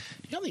day?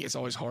 I think it's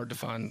always hard to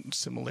find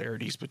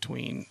similarities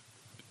between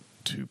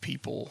two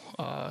people,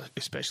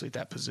 especially at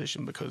that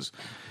position, because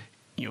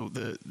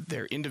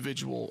their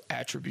individual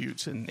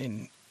attributes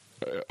and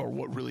are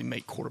what really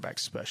make quarterbacks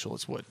special.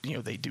 It's what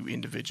they do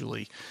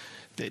individually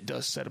that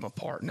does set them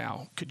apart.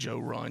 Now, could Joe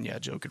run? Yeah,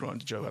 Joe could run.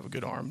 Did Joe have a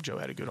good arm? Joe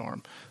had a good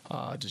arm.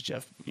 Does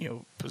Jeff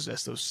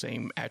possess those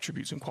same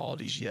attributes and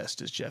qualities? Yes.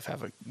 Does Jeff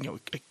have a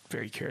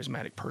very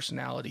charismatic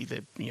personality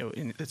that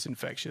that's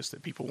infectious,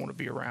 that people want to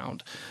be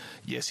around?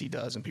 Yes, he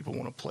does, and people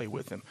want to play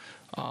with him.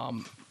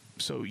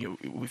 So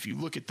if you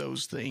look at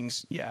those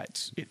things, yeah,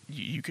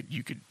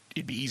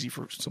 it'd be easy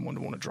for someone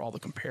to want to draw the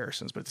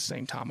comparisons, but at the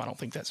same time, I don't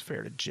think that's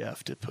fair to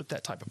Jeff to put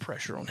that type of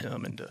pressure on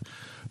him and to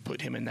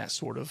put him in that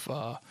sort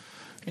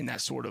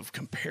of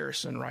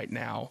comparison right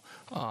now.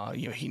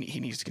 He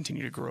needs to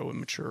continue to grow and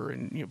mature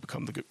and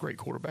become the great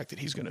quarterback that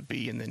he's going to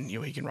be, and then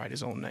he can write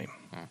his own name.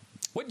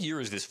 What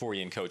year is this for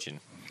you in coaching?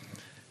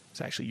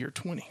 It's actually year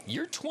 20.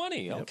 Year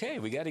 20. Yep. Okay,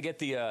 we got to get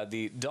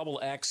the double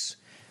X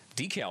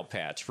decal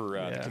patch for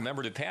the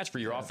commemorative patch for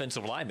your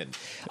offensive lineman.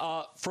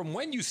 From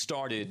when you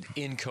started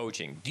in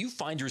coaching, do you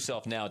find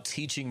yourself now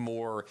teaching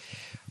more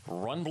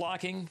run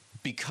blocking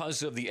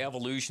because of the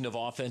evolution of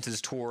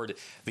offenses toward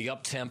the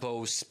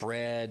up-tempo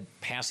spread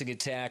passing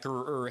attack,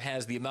 or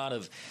has the amount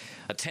of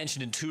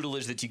attention and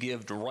tutelage that you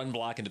give to run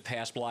blocking to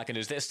pass blocking,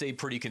 does that stay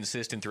pretty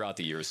consistent throughout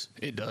the years?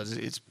 It does.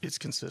 It's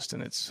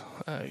consistent. It's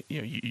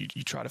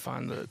you try to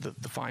find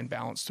the fine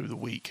balance through the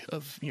week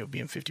of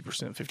being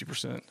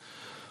 50%.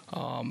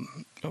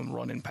 On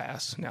run and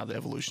pass. Now the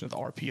evolution of the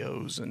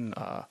RPOs and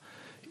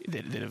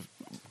that have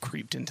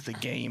creeped into the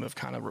game have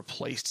kind of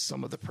replaced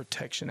some of the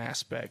protection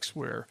aspects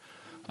where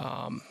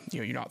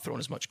you're not throwing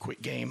as much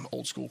quick game,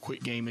 old school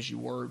quick game as you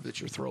were, but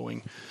you're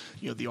throwing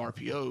the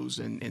RPOs,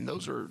 and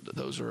those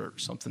are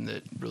something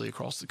that really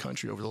across the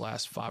country over the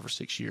last 5 or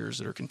 6 years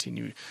that are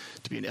continuing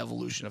to be an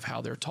evolution of how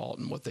they're taught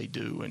and what they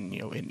do, and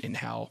and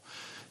how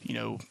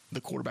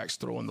the quarterback's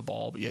throwing the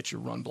ball, but yet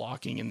you're run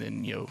blocking, and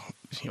then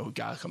a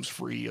guy comes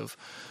free of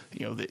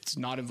that's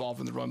not involved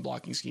in the run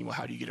blocking scheme. Well,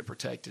 how do you get it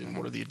protected, and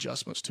what are the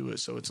adjustments to it?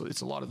 So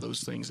it's a lot of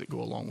those things that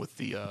go along with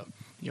the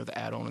the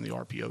add-on in the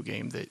RPO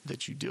game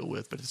that you deal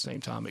with, but at the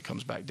same time it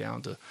comes back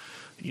down to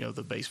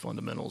the base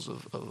fundamentals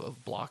of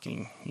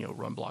blocking,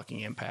 run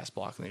blocking and pass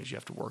blocking that you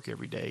have to work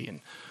every day,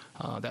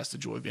 and that's the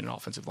joy of being an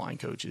offensive line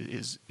coach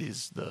is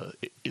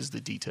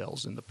the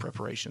details and the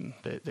preparation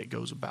that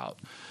goes about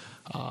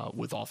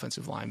with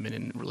offensive linemen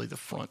and really the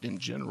front in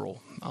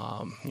general.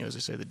 As I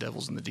say, the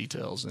devil's in the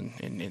details,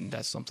 and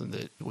that's something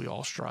that we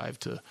all strive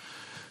to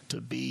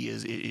be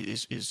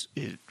is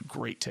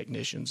great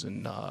technicians,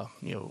 and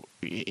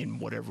in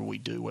whatever we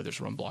do, whether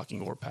it's run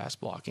blocking or pass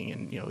blocking,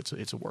 and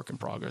it's a work in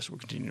progress. We're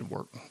continuing to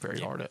work very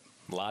hard at.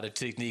 A lot of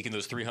technique in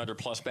those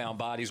 300-plus pound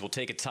bodies. We'll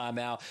take a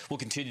timeout. We'll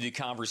continue the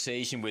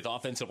conversation with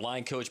offensive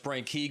line coach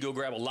Brian Key. Go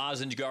grab a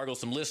lozenge, gargle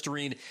some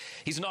Listerine.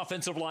 He's an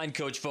offensive line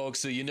coach, folks,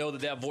 so you know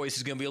that voice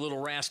is going to be a little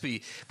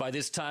raspy by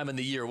this time in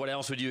the year. What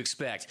else would you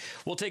expect?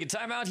 We'll take a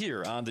timeout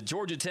here on the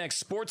Georgia Tech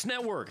Sports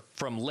Network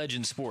from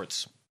Legend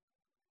Sports.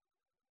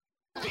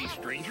 Hey,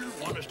 stranger,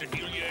 want us to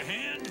deal you a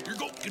hand? Your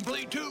goat can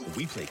play, too.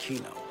 We play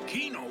Keno.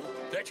 Keno?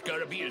 That's got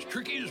to be as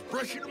tricky as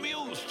brushing a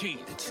mule's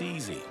teeth. It's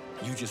easy.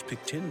 You just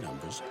pick 10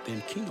 numbers,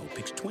 then Keno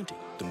picks 20.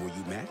 The more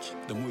you match,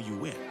 the more you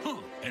win. Huh.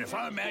 And if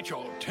I match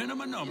all 10 of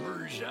my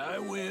numbers, I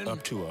win...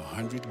 Up to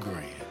 $100,000.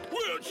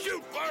 Well,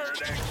 shoot fire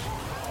next.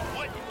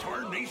 What,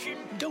 tarnation?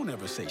 Don't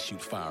ever say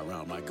shoot fire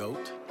around my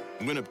goat.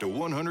 Win up to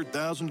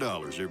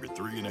 $100,000 every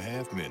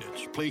 3.5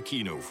 minutes. Play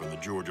Keno from the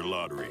Georgia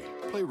Lottery.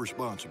 Play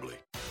responsibly.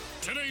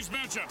 Today's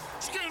matchup,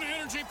 Skin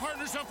Energy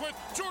partners up with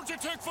Georgia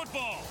Tech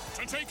football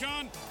to take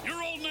on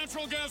your old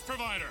natural gas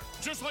provider.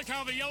 Just like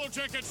how the Yellow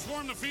Jackets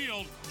swarm the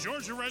field,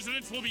 Georgia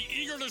residents will be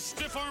eager to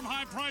stiff-arm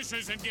high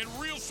prices and get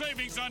real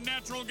savings on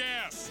natural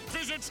gas.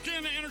 Visit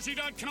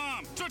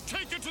skinenergy.com to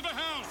take it to the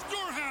house,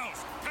 your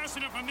house.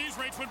 Passing up on these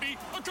rates would be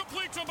a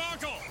complete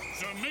debacle.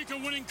 So make a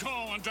winning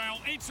call and dial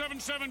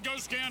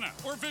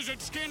 877-GO-SCANA or visit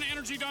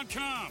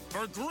skinenergy.com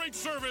for great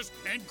service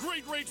and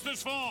great rates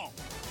this fall.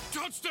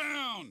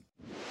 Touchdown!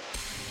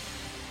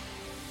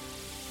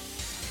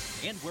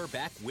 And we're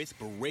back with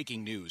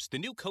breaking news. The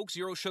new Coke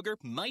Zero Sugar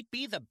might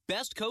be the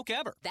best Coke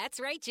ever. That's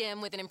right,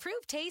 Jim. With an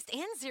improved taste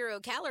and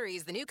 0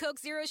 calories, the new Coke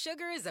Zero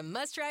Sugar is a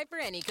must-try for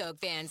any Coke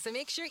fan. So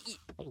make sure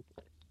you...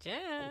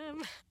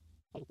 Jim...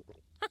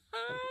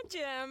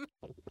 Jim.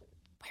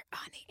 We're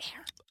on the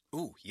air.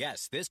 Ooh,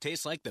 yes, this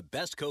tastes like the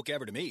best Coke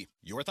ever to me.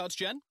 Your thoughts,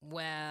 Jen?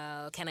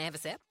 Well, can I have a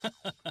sip?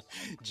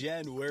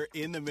 Jen, we're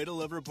in the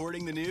middle of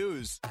reporting the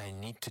news. I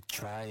need to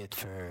try it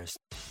first.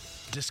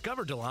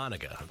 Discover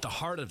Dahlonega, the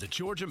heart of the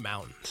Georgia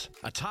mountains.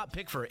 A top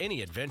pick for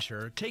any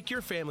adventurer, take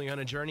your family on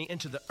a journey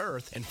into the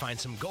earth and find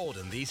some gold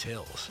in these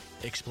hills.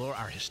 Explore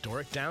our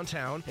historic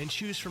downtown and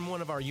choose from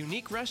one of our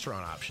unique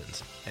restaurant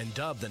options. And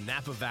dubbed the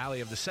Napa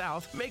Valley of the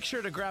South, make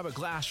sure to grab a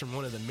glass from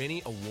one of the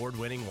many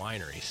award-winning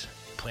wineries.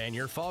 Plan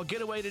your fall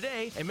getaway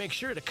today and make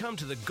sure to come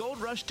to the Gold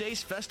Rush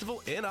Days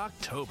Festival in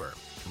October.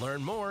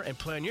 Learn more and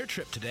plan your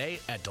trip today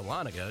at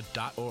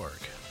dahlonega.org.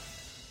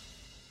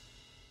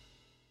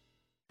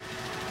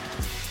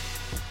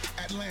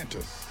 Atlanta,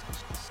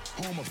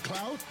 home of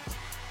clout,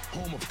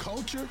 home of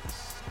culture,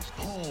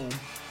 home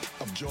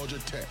of Georgia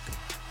Tech.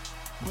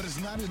 But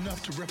it's not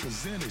enough to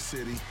represent a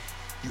city,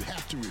 you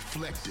have to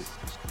reflect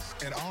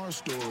it. And our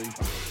story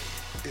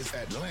is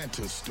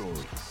Atlanta's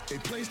story. A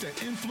place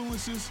that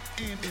influences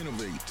and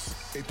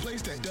innovates. A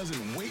place that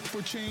doesn't wait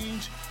for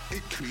change,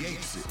 it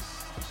creates it.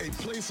 A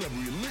place of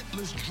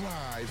relentless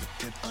drive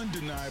and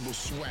undeniable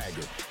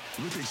swagger.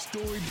 With a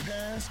storied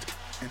past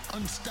and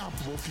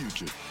unstoppable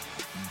future.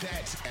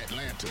 That's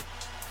Atlanta.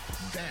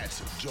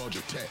 That's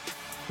Georgia Tech.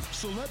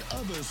 So let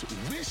others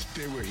wish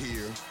they were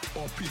here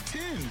or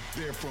pretend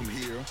they're from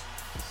here.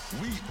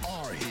 We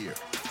are here.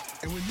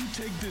 And when you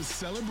take this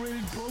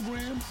celebrated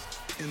program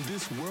in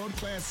this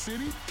world-class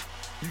city,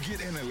 you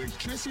get an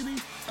electricity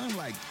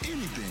unlike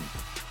anything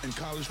in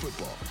college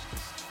football.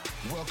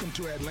 Welcome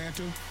to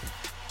Atlanta,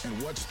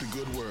 and what's the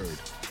good word?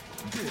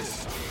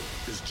 This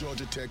is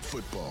Georgia Tech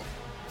football.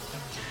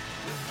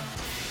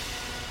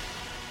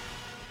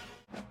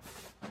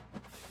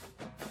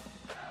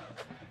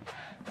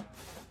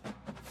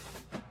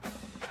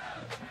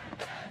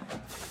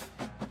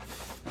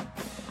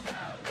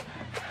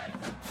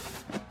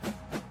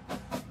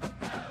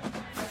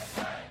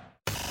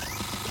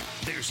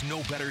 There's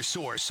no better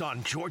source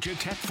on Georgia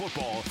Tech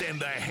football than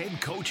the head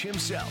coach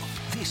himself.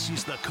 This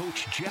is the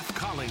Coach Geoff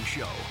Collins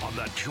Show on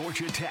the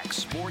Georgia Tech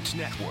Sports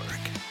Network.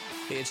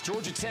 It's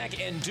Georgia Tech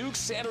and Duke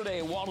Saturday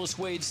at Wallace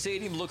Wade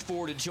Stadium. Look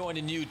forward to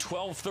joining you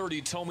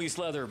 12:30. Tommy's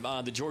Leather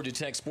on the Georgia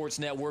Tech Sports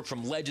Network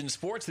from Legend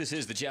Sports. This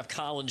is the Geoff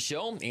Collins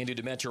Show. Andy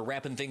Demetra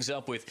wrapping things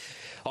up with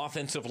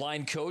offensive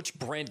line coach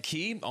Brent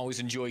Key. Always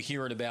enjoy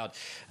hearing about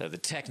the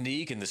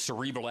technique and the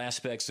cerebral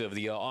aspects of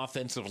the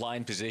offensive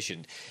line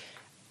position.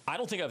 I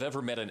don't think I've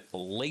ever met a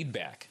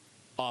laid-back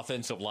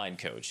offensive line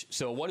coach.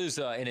 So what does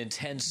an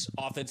intense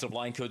offensive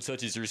line coach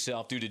such as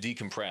yourself do to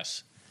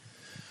decompress?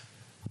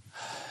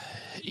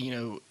 You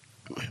know,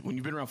 when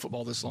you've been around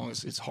football this long,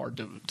 it's hard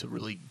to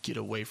really get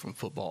away from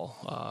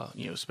football,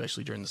 you know,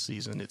 especially during the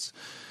season. It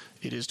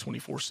is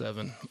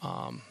 24/7.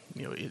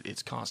 You know,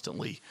 it's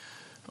constantly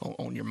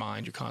on your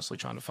mind. You're constantly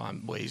trying to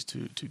find ways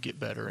to get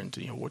better and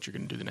to, you know, what you're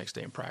going to do the next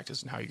day in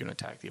practice and how you're going to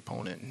attack the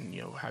opponent and,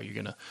 you know, how you're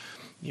going to,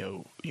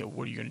 you know,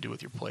 what are you going to do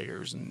with your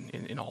players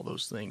and all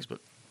those things. But,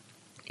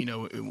 you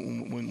know,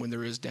 when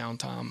there is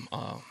downtime,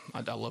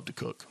 I love to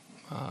cook.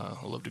 I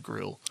love to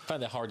grill. I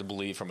find that hard to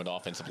believe from an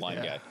offensive line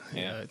guy.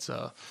 Yeah, it's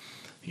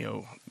you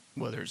know,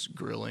 whether it's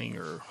grilling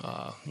or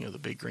you know, the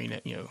big green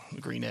egg,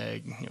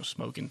 you know,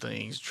 smoking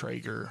things,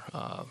 Traeger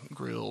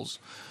grills.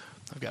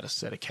 I've got a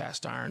set of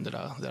cast iron that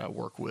I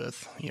work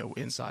with, you know,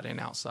 inside and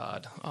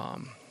outside.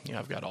 You know,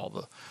 I've got all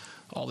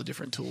the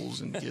different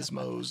tools and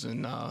gizmos,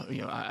 and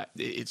you know,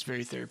 it's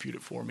very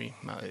therapeutic for me.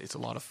 It's a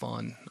lot of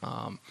fun.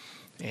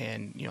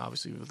 And, you know,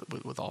 obviously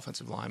with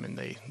offensive linemen,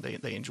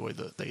 they enjoy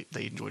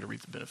they enjoy to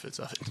reap the benefits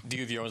of it. Do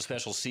you have your own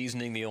special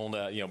seasoning, the old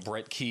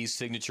Brett Key's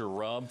signature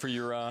rub for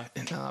your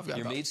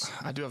meats?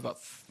 I do have about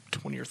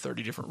 20 or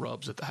 30 different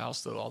rubs at the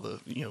house, though. All the,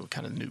 you know,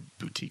 kind of new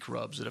boutique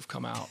rubs that have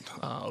come out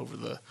over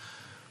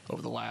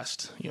the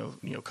last you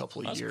know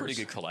couple of years. That's a pretty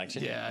good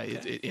collection. Yeah,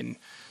 okay. In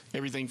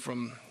everything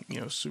from,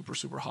 you know,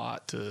 super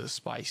hot to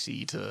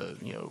spicy to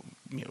you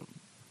know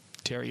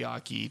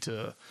teriyaki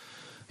to,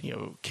 you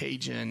know,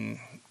 Cajun,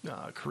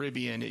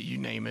 Caribbean, you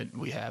name it,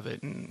 we have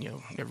it. And,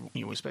 you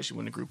know, especially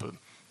when a group of,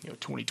 you know,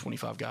 20,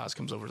 25 guys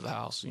comes over to the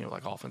house, you know,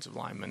 like offensive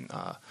linemen,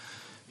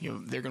 you know,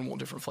 they're going to want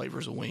different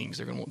flavors of wings.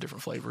 They're going to want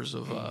different flavors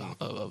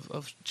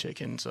of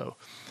chicken. So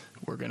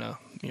we're going to,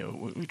 you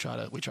know, we try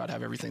to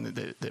have everything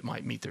that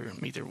might meet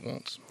their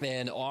wants.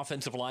 And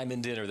offensive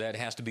lineman dinner, that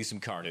has to be some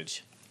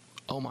carnage.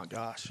 Oh my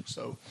gosh.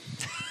 So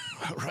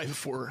right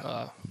before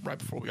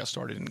we got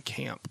started in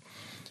camp,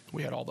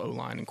 we had all the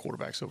O-line and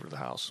quarterbacks over to the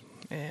house,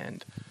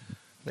 and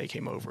they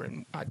came over,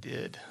 and I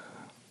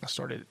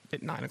started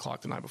at 9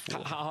 o'clock the night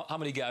before. How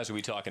many guys are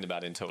we talking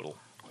about in total?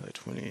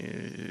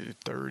 20,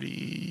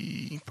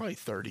 30, probably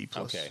 30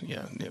 plus. Okay.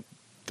 Yeah,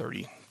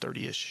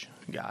 30-ish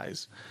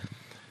guys.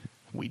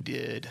 We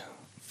did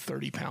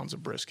 30 pounds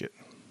of brisket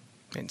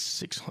and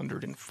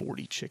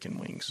 640 chicken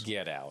wings.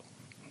 Get out.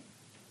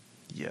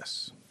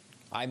 Yes.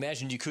 I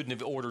imagine you couldn't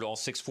have ordered all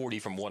 640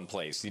 from one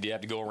place. Did you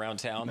have to go around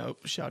town?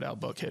 Nope. Shout out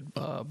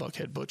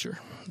Buckhead Butcher.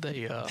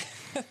 They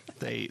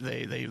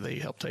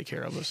helped take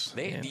care of us.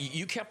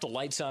 You kept the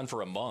lights on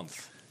for a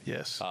month.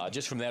 Yes.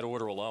 Just from that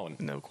order alone.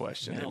 No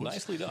question.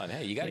 Nicely done.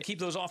 Hey, you got to keep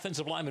those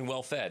offensive linemen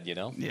well fed, you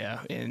know? Yeah,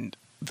 and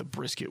the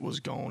brisket was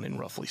gone in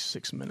roughly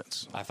 6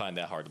 minutes. I find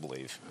that hard to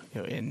believe.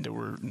 And there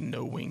were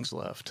no wings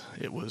left.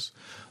 It was,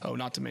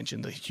 not to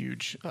mention the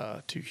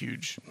two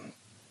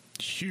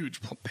huge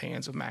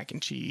pans of mac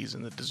and cheese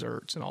and the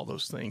desserts and all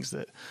those things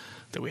that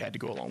we had to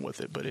go along with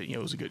it. But it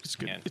was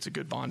it's a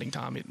good bonding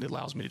time. It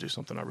allows me to do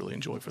something I really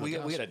enjoy for the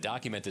guys. We got to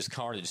document this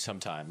carnage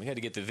sometime. We got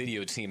to get the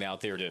video team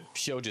out there to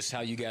show just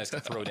how you guys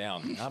can throw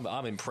down.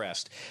 I'm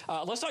impressed.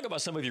 Let's talk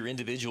about some of your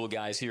individual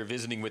guys here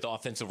visiting with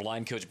offensive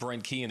line coach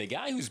Brent Key, and a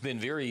guy who's been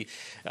very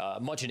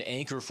much an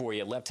anchor for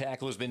you at left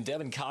tackle has been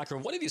Devin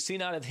Cochran. What have you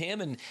seen out of him,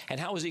 and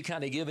how has he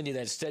kind of given you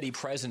that steady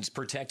presence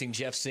protecting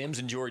Jeff Sims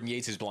and Jordan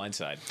Yates' blind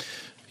side?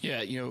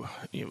 Yeah,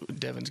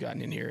 Devin's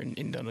gotten in here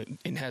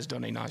and has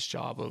done a nice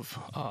job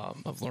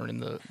of learning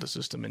the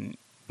system and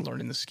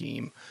learning the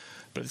scheme,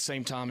 but at the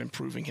same time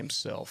improving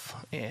himself.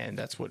 And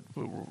that's what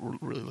we're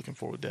really looking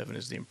for with Devin,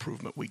 is the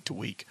improvement week to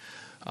week.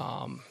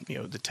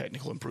 The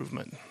technical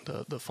improvement,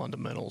 the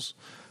fundamentals,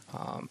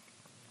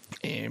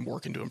 and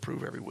working to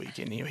improve every week.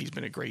 And he's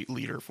been a great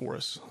leader for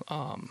us.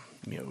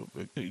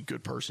 A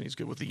good person. He's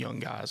good with the young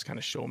guys, kind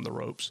of show them the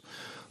ropes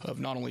of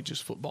not only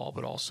just football,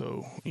 but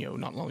also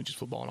not only just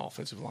football and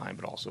offensive line,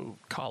 but also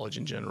college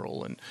in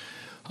general. And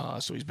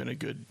so he's been a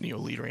good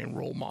leader and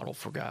role model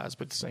for guys.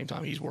 But at the same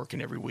time, he's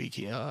working every week.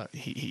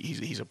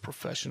 He's a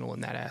professional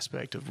in that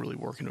aspect of really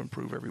working to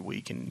improve every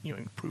week and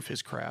improve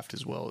his craft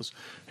as well as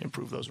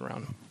improve those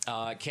around him.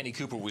 Kenny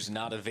Cooper was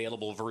not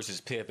available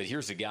versus Pitt, but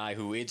here's a guy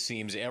who it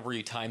seems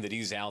every time that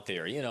he's out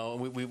there,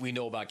 we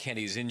know about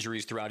Kenny's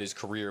injuries throughout his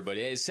career, but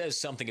it says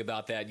something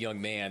about that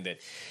young man that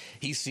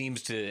he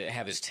seems to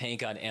have his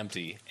tank on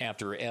empty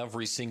after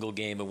every single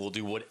game and will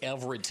do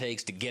whatever it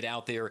takes to get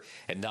out there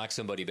and knock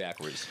somebody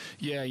backwards.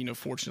 Yeah,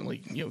 fortunately,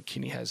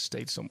 Kenny has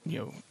stayed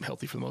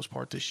healthy for the most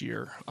part this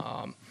year.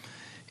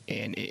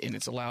 And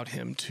it's allowed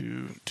him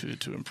to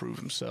improve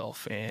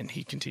himself, and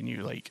he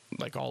continued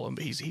like all of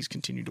them. He's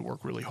continued to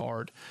work really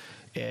hard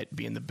at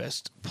being the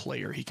best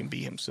player he can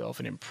be himself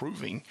and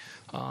improving,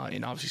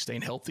 and obviously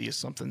staying healthy is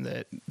something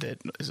that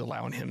is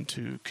allowing him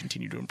to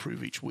continue to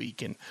improve each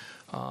week. And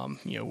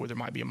where there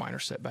might be a minor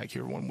setback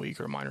here one week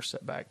or a minor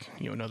setback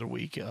another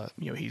week,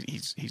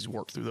 he's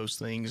worked through those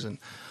things and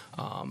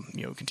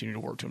continue to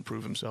work to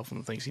improve himself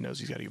and the things he knows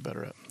he's got to get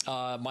better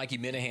at. Mikey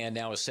Minahan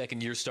now a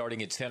second year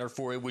starting at center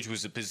for you, which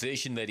was a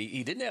position that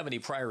he didn't have any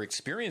prior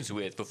experience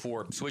with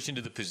before switching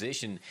to the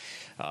position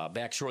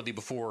back shortly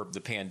before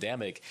the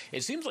pandemic.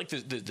 It seems like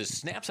the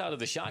snaps out of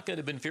the shotgun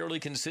have been fairly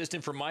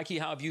consistent for Mikey.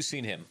 How have you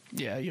seen him?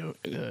 Yeah,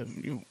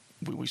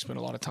 we spent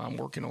a lot of time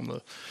working on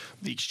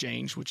the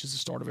exchange, which is the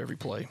start of every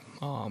play.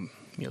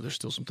 There's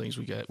still some things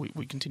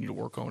we continue to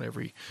work on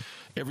every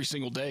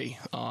single day,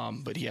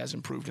 but he has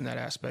improved in that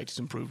aspect. He's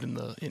improved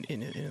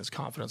in his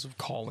confidence of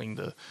calling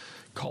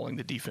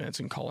the defense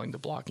and calling the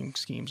blocking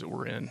schemes that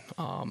we're in.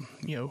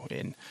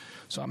 And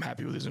so I'm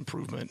happy with his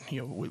improvement.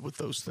 With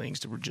those things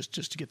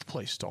just to get the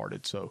play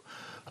started. So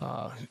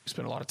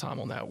spent a lot of time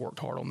on that, worked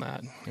hard on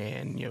that,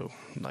 and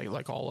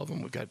like all of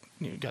them, we've got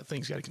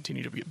things got to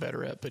continue to get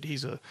better at. But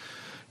he's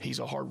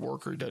a hard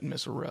worker. He doesn't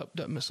miss a rep,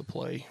 doesn't miss a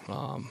play.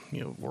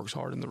 Works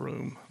hard in the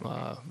room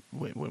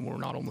when we're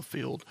not on the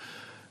field.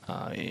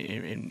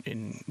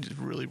 And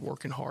really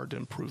working hard to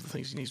improve the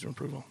things he needs to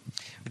improve on.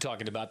 We're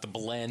talking about the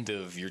blend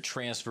of your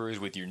transfers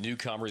with your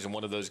newcomers, and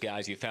one of those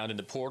guys you found in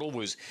the portal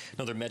was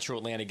another Metro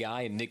Atlanta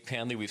guy, and Nick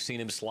Penley. We've seen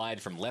him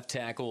slide from left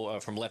tackle,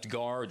 from left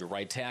guard to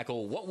right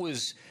tackle. What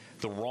was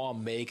the raw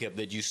makeup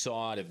that you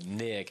saw out of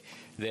Nick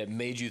that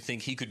made you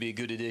think he could be a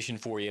good addition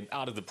for you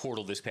out of the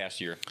portal this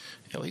past year?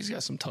 He's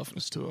got some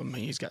toughness to him.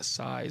 He's got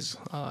size.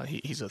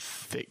 He's a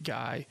thick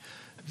guy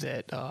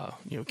that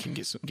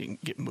can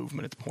get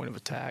movement at the point of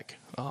attack.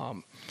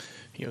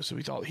 So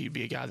we thought he'd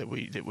be a guy that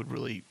would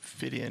really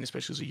fit in,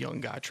 especially as a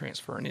young guy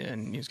transferring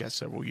in. He's got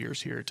several years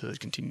here to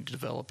continue to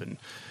develop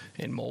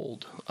and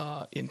mold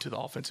into the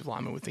offensive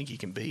lineman we think he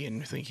can be, and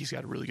we think he's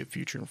got a really good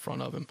future in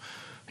front of him.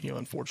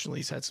 Unfortunately,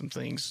 he's had some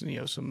things,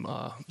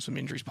 some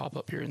injuries pop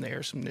up here and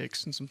there, some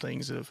nicks and some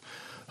things that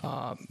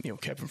have,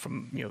 kept him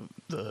from,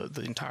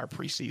 the entire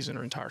preseason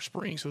or entire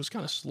spring. So it's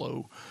kind of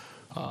slow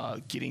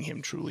getting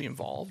him truly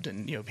involved,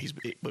 and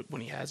but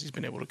when he's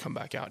been able to come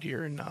back out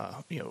here and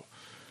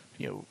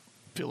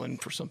fill in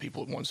for some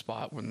people at one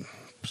spot when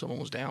someone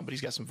was down, but he's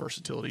got some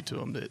versatility to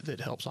him that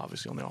helps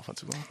obviously on the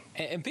offensive line.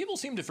 And people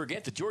seem to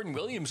forget that Jordan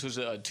Williams was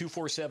a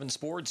 247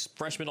 Sports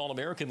freshman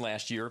All-American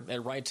last year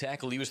at right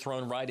tackle. He was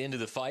thrown right into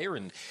the fire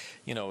and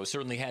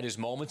certainly had his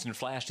moments and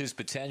flashed his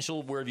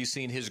potential. Where have you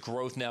seen his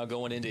growth now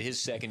going into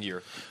his second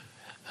year?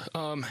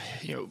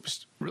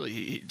 Really,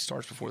 it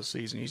starts before the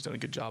season. He's done a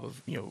good job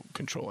of,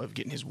 control of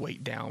getting his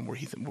weight down where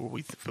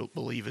we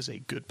believe is a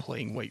good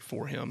playing weight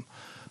for him.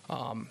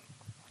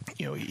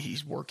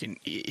 He's working.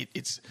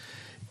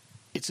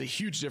 it's a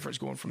huge difference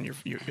going from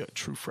your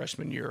true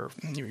freshman year,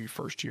 your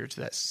first year, to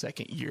that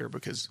second year,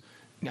 because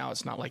now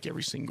it's not like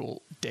every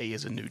single day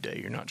is a new day.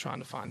 You're not trying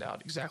to find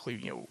out exactly,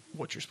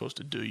 what you're supposed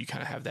to do. You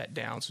kind of have that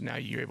down. So now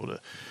you're able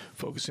to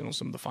focus in on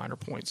some of the finer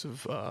points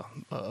of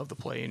the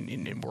play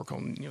and work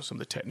on, some of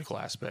the technical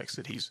aspects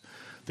that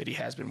he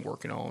has been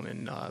working on.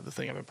 And the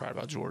thing I've been proud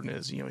about Jordan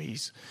is,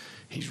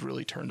 he's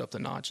really turned up the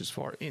notch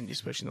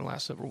especially in the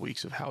last several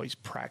weeks of how he's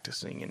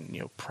practicing and,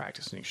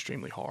 practicing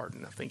extremely hard.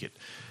 And I think it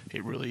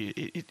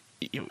really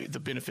the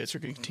benefits are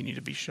going to continue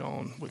to be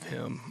shown with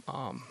him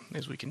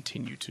as we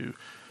continue to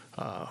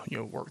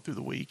work through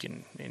the week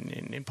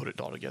and put it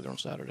all together on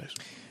Saturdays.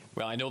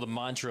 Well, I know the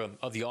mantra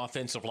of the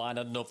offensive line,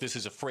 I don't know if this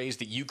is a phrase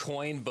that you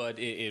coined, but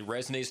it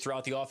resonates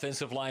throughout the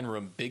offensive line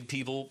room. Big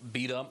people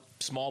beat up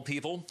small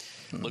people.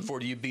 Mm-hmm. Look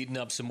forward to you beating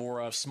up some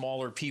more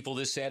smaller people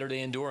this Saturday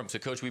in Durham. So,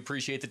 Coach, we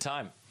appreciate the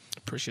time.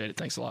 Appreciate it.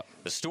 Thanks a lot.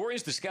 The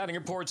stories, the scouting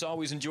reports,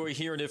 always enjoy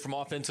hearing it from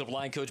offensive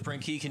line coach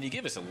Brent Key. Can you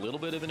give us a little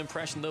bit of an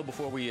impression, though,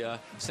 before we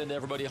send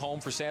everybody home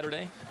for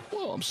Saturday?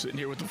 Well, I'm sitting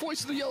here with the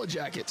voice of the Yellow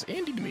Jackets,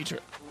 Andy Demetra.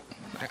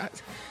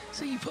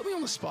 See, you put me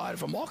on the spot.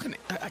 If I'm walking,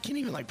 I can't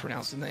even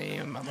pronounce the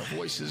name. My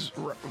voice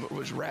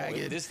was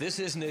ragged. This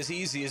isn't as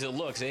easy as it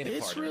looks, ain't it?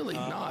 It's partner? Really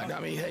not. I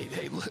mean,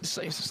 hey,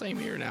 same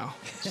here now.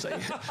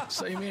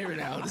 Same here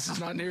now. This is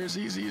not near as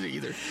easy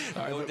either.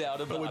 No doubt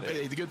about it.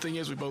 Hey, the good thing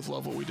is we both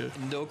love what we do.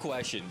 No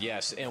question,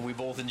 yes, and we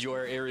both enjoy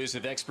our areas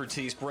of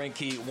expertise. Brent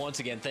Key, once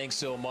again, thanks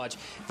so much.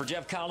 For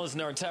Geoff Collins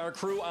and our entire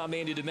crew, I'm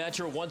Andy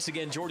Demetra. Once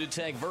again, Georgia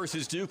Tech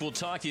versus Duke. We'll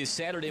talk to you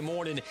Saturday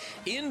morning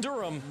in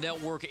Durham.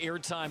 Network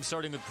airtime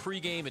starting with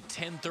pregame at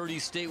 10:30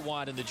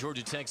 statewide on the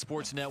Georgia Tech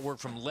Sports Network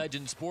from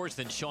Legend Sports.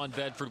 Then Sean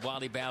Bedford,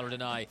 Wiley Ballard,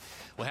 and I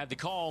will have the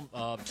call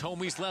of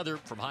Tomies Leather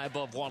from high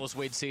above Wallace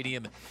Wade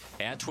Stadium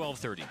at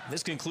 12:30.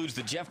 This concludes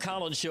the Geoff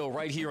Collins Show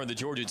right here on the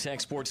Georgia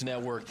Tech Sports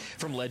Network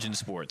from Legend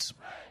Sports.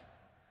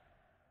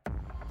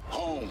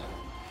 Home,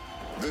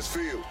 this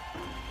field,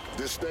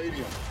 this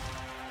stadium,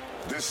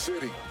 this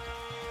city,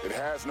 it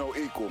has no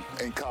equal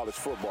in college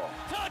football.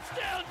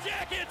 Touchdown,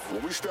 Jackets!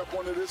 When we step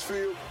onto this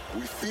field,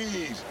 we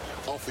feed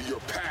off of your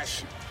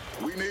passion.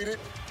 We need it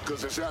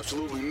because there's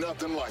absolutely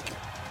nothing like it.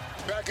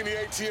 Back in the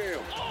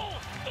ATL. Oh,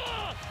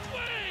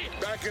 way!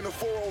 Back in the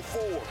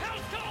 404.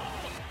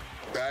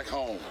 Back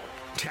home.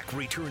 Tech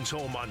returns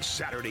home on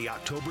Saturday,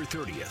 October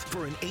 30th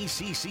for an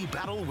ACC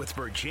battle with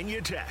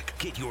Virginia Tech.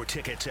 Get your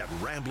tickets at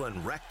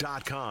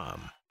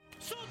RamblinWreck.com.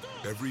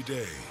 Every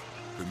day,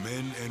 the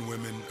men and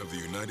women of the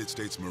United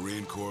States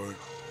Marine Corps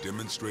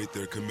demonstrate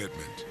their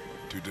commitment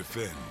to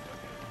defend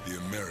the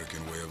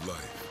American way of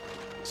life.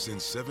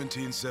 Since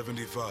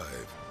 1775,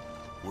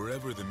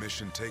 wherever the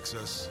mission takes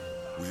us,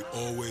 we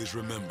always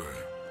remember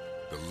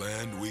the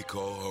land we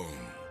call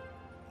home.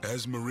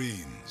 As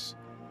Marines,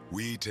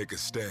 we take a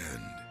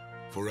stand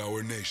for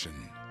our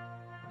nation,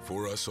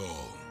 for us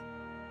all.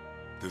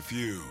 The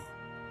few,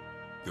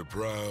 the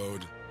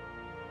proud,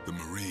 the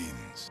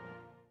Marines.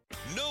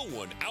 No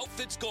one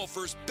outfits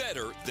golfers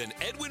better than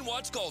Edwin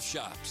Watts Golf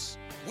Shops.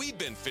 We've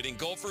been fitting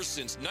golfers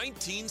since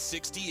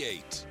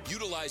 1968.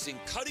 Utilizing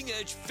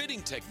cutting-edge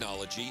fitting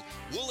technology,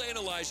 we'll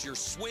analyze your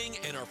swing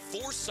and our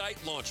Foresight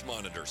launch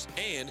monitors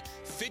and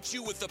fit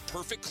you with the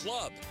perfect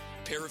club,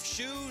 pair of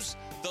shoes,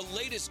 the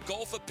latest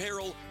golf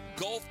apparel,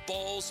 golf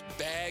balls,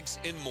 bags,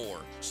 and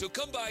more. So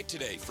come by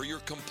today for your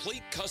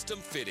complete custom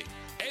fitting.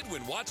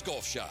 Edwin Watts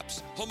Golf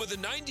Shops, home of the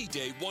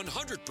 90-day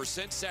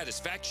 100%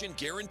 satisfaction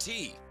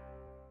guarantee.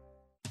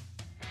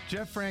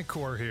 Jeff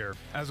Francoeur here.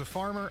 As a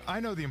farmer, I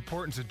know the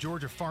importance of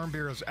Georgia Farm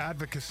Bureau's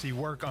advocacy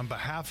work on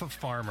behalf of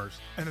farmers.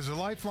 And as a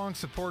lifelong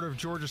supporter of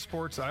Georgia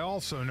sports, I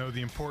also know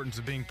the importance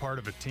of being part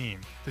of a team.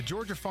 The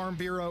Georgia Farm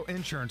Bureau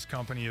Insurance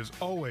Company is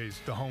always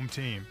the home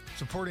team,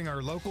 supporting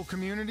our local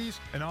communities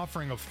and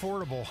offering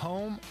affordable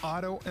home,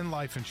 auto, and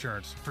life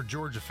insurance for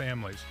Georgia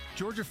families.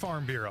 Georgia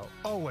Farm Bureau,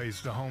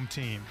 always the home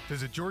team.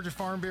 Visit Georgia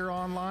Farm Bureau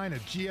online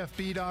at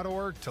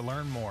gfb.org to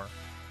learn more.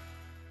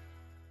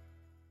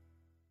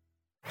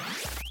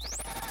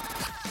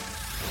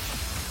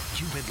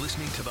 You've been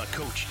listening to the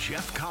Coach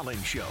Geoff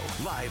Collins Show,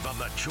 live on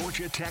the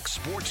Georgia Tech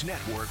Sports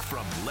Network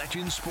from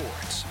Legend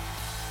Sports.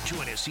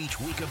 Join us each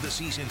week of the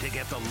season to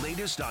get the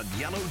latest on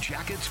Yellow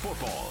Jackets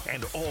football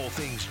and all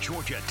things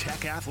Georgia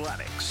Tech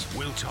athletics.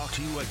 We'll talk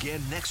to you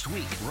again next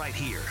week right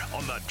here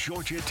on the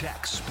Georgia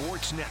Tech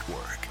Sports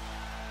Network.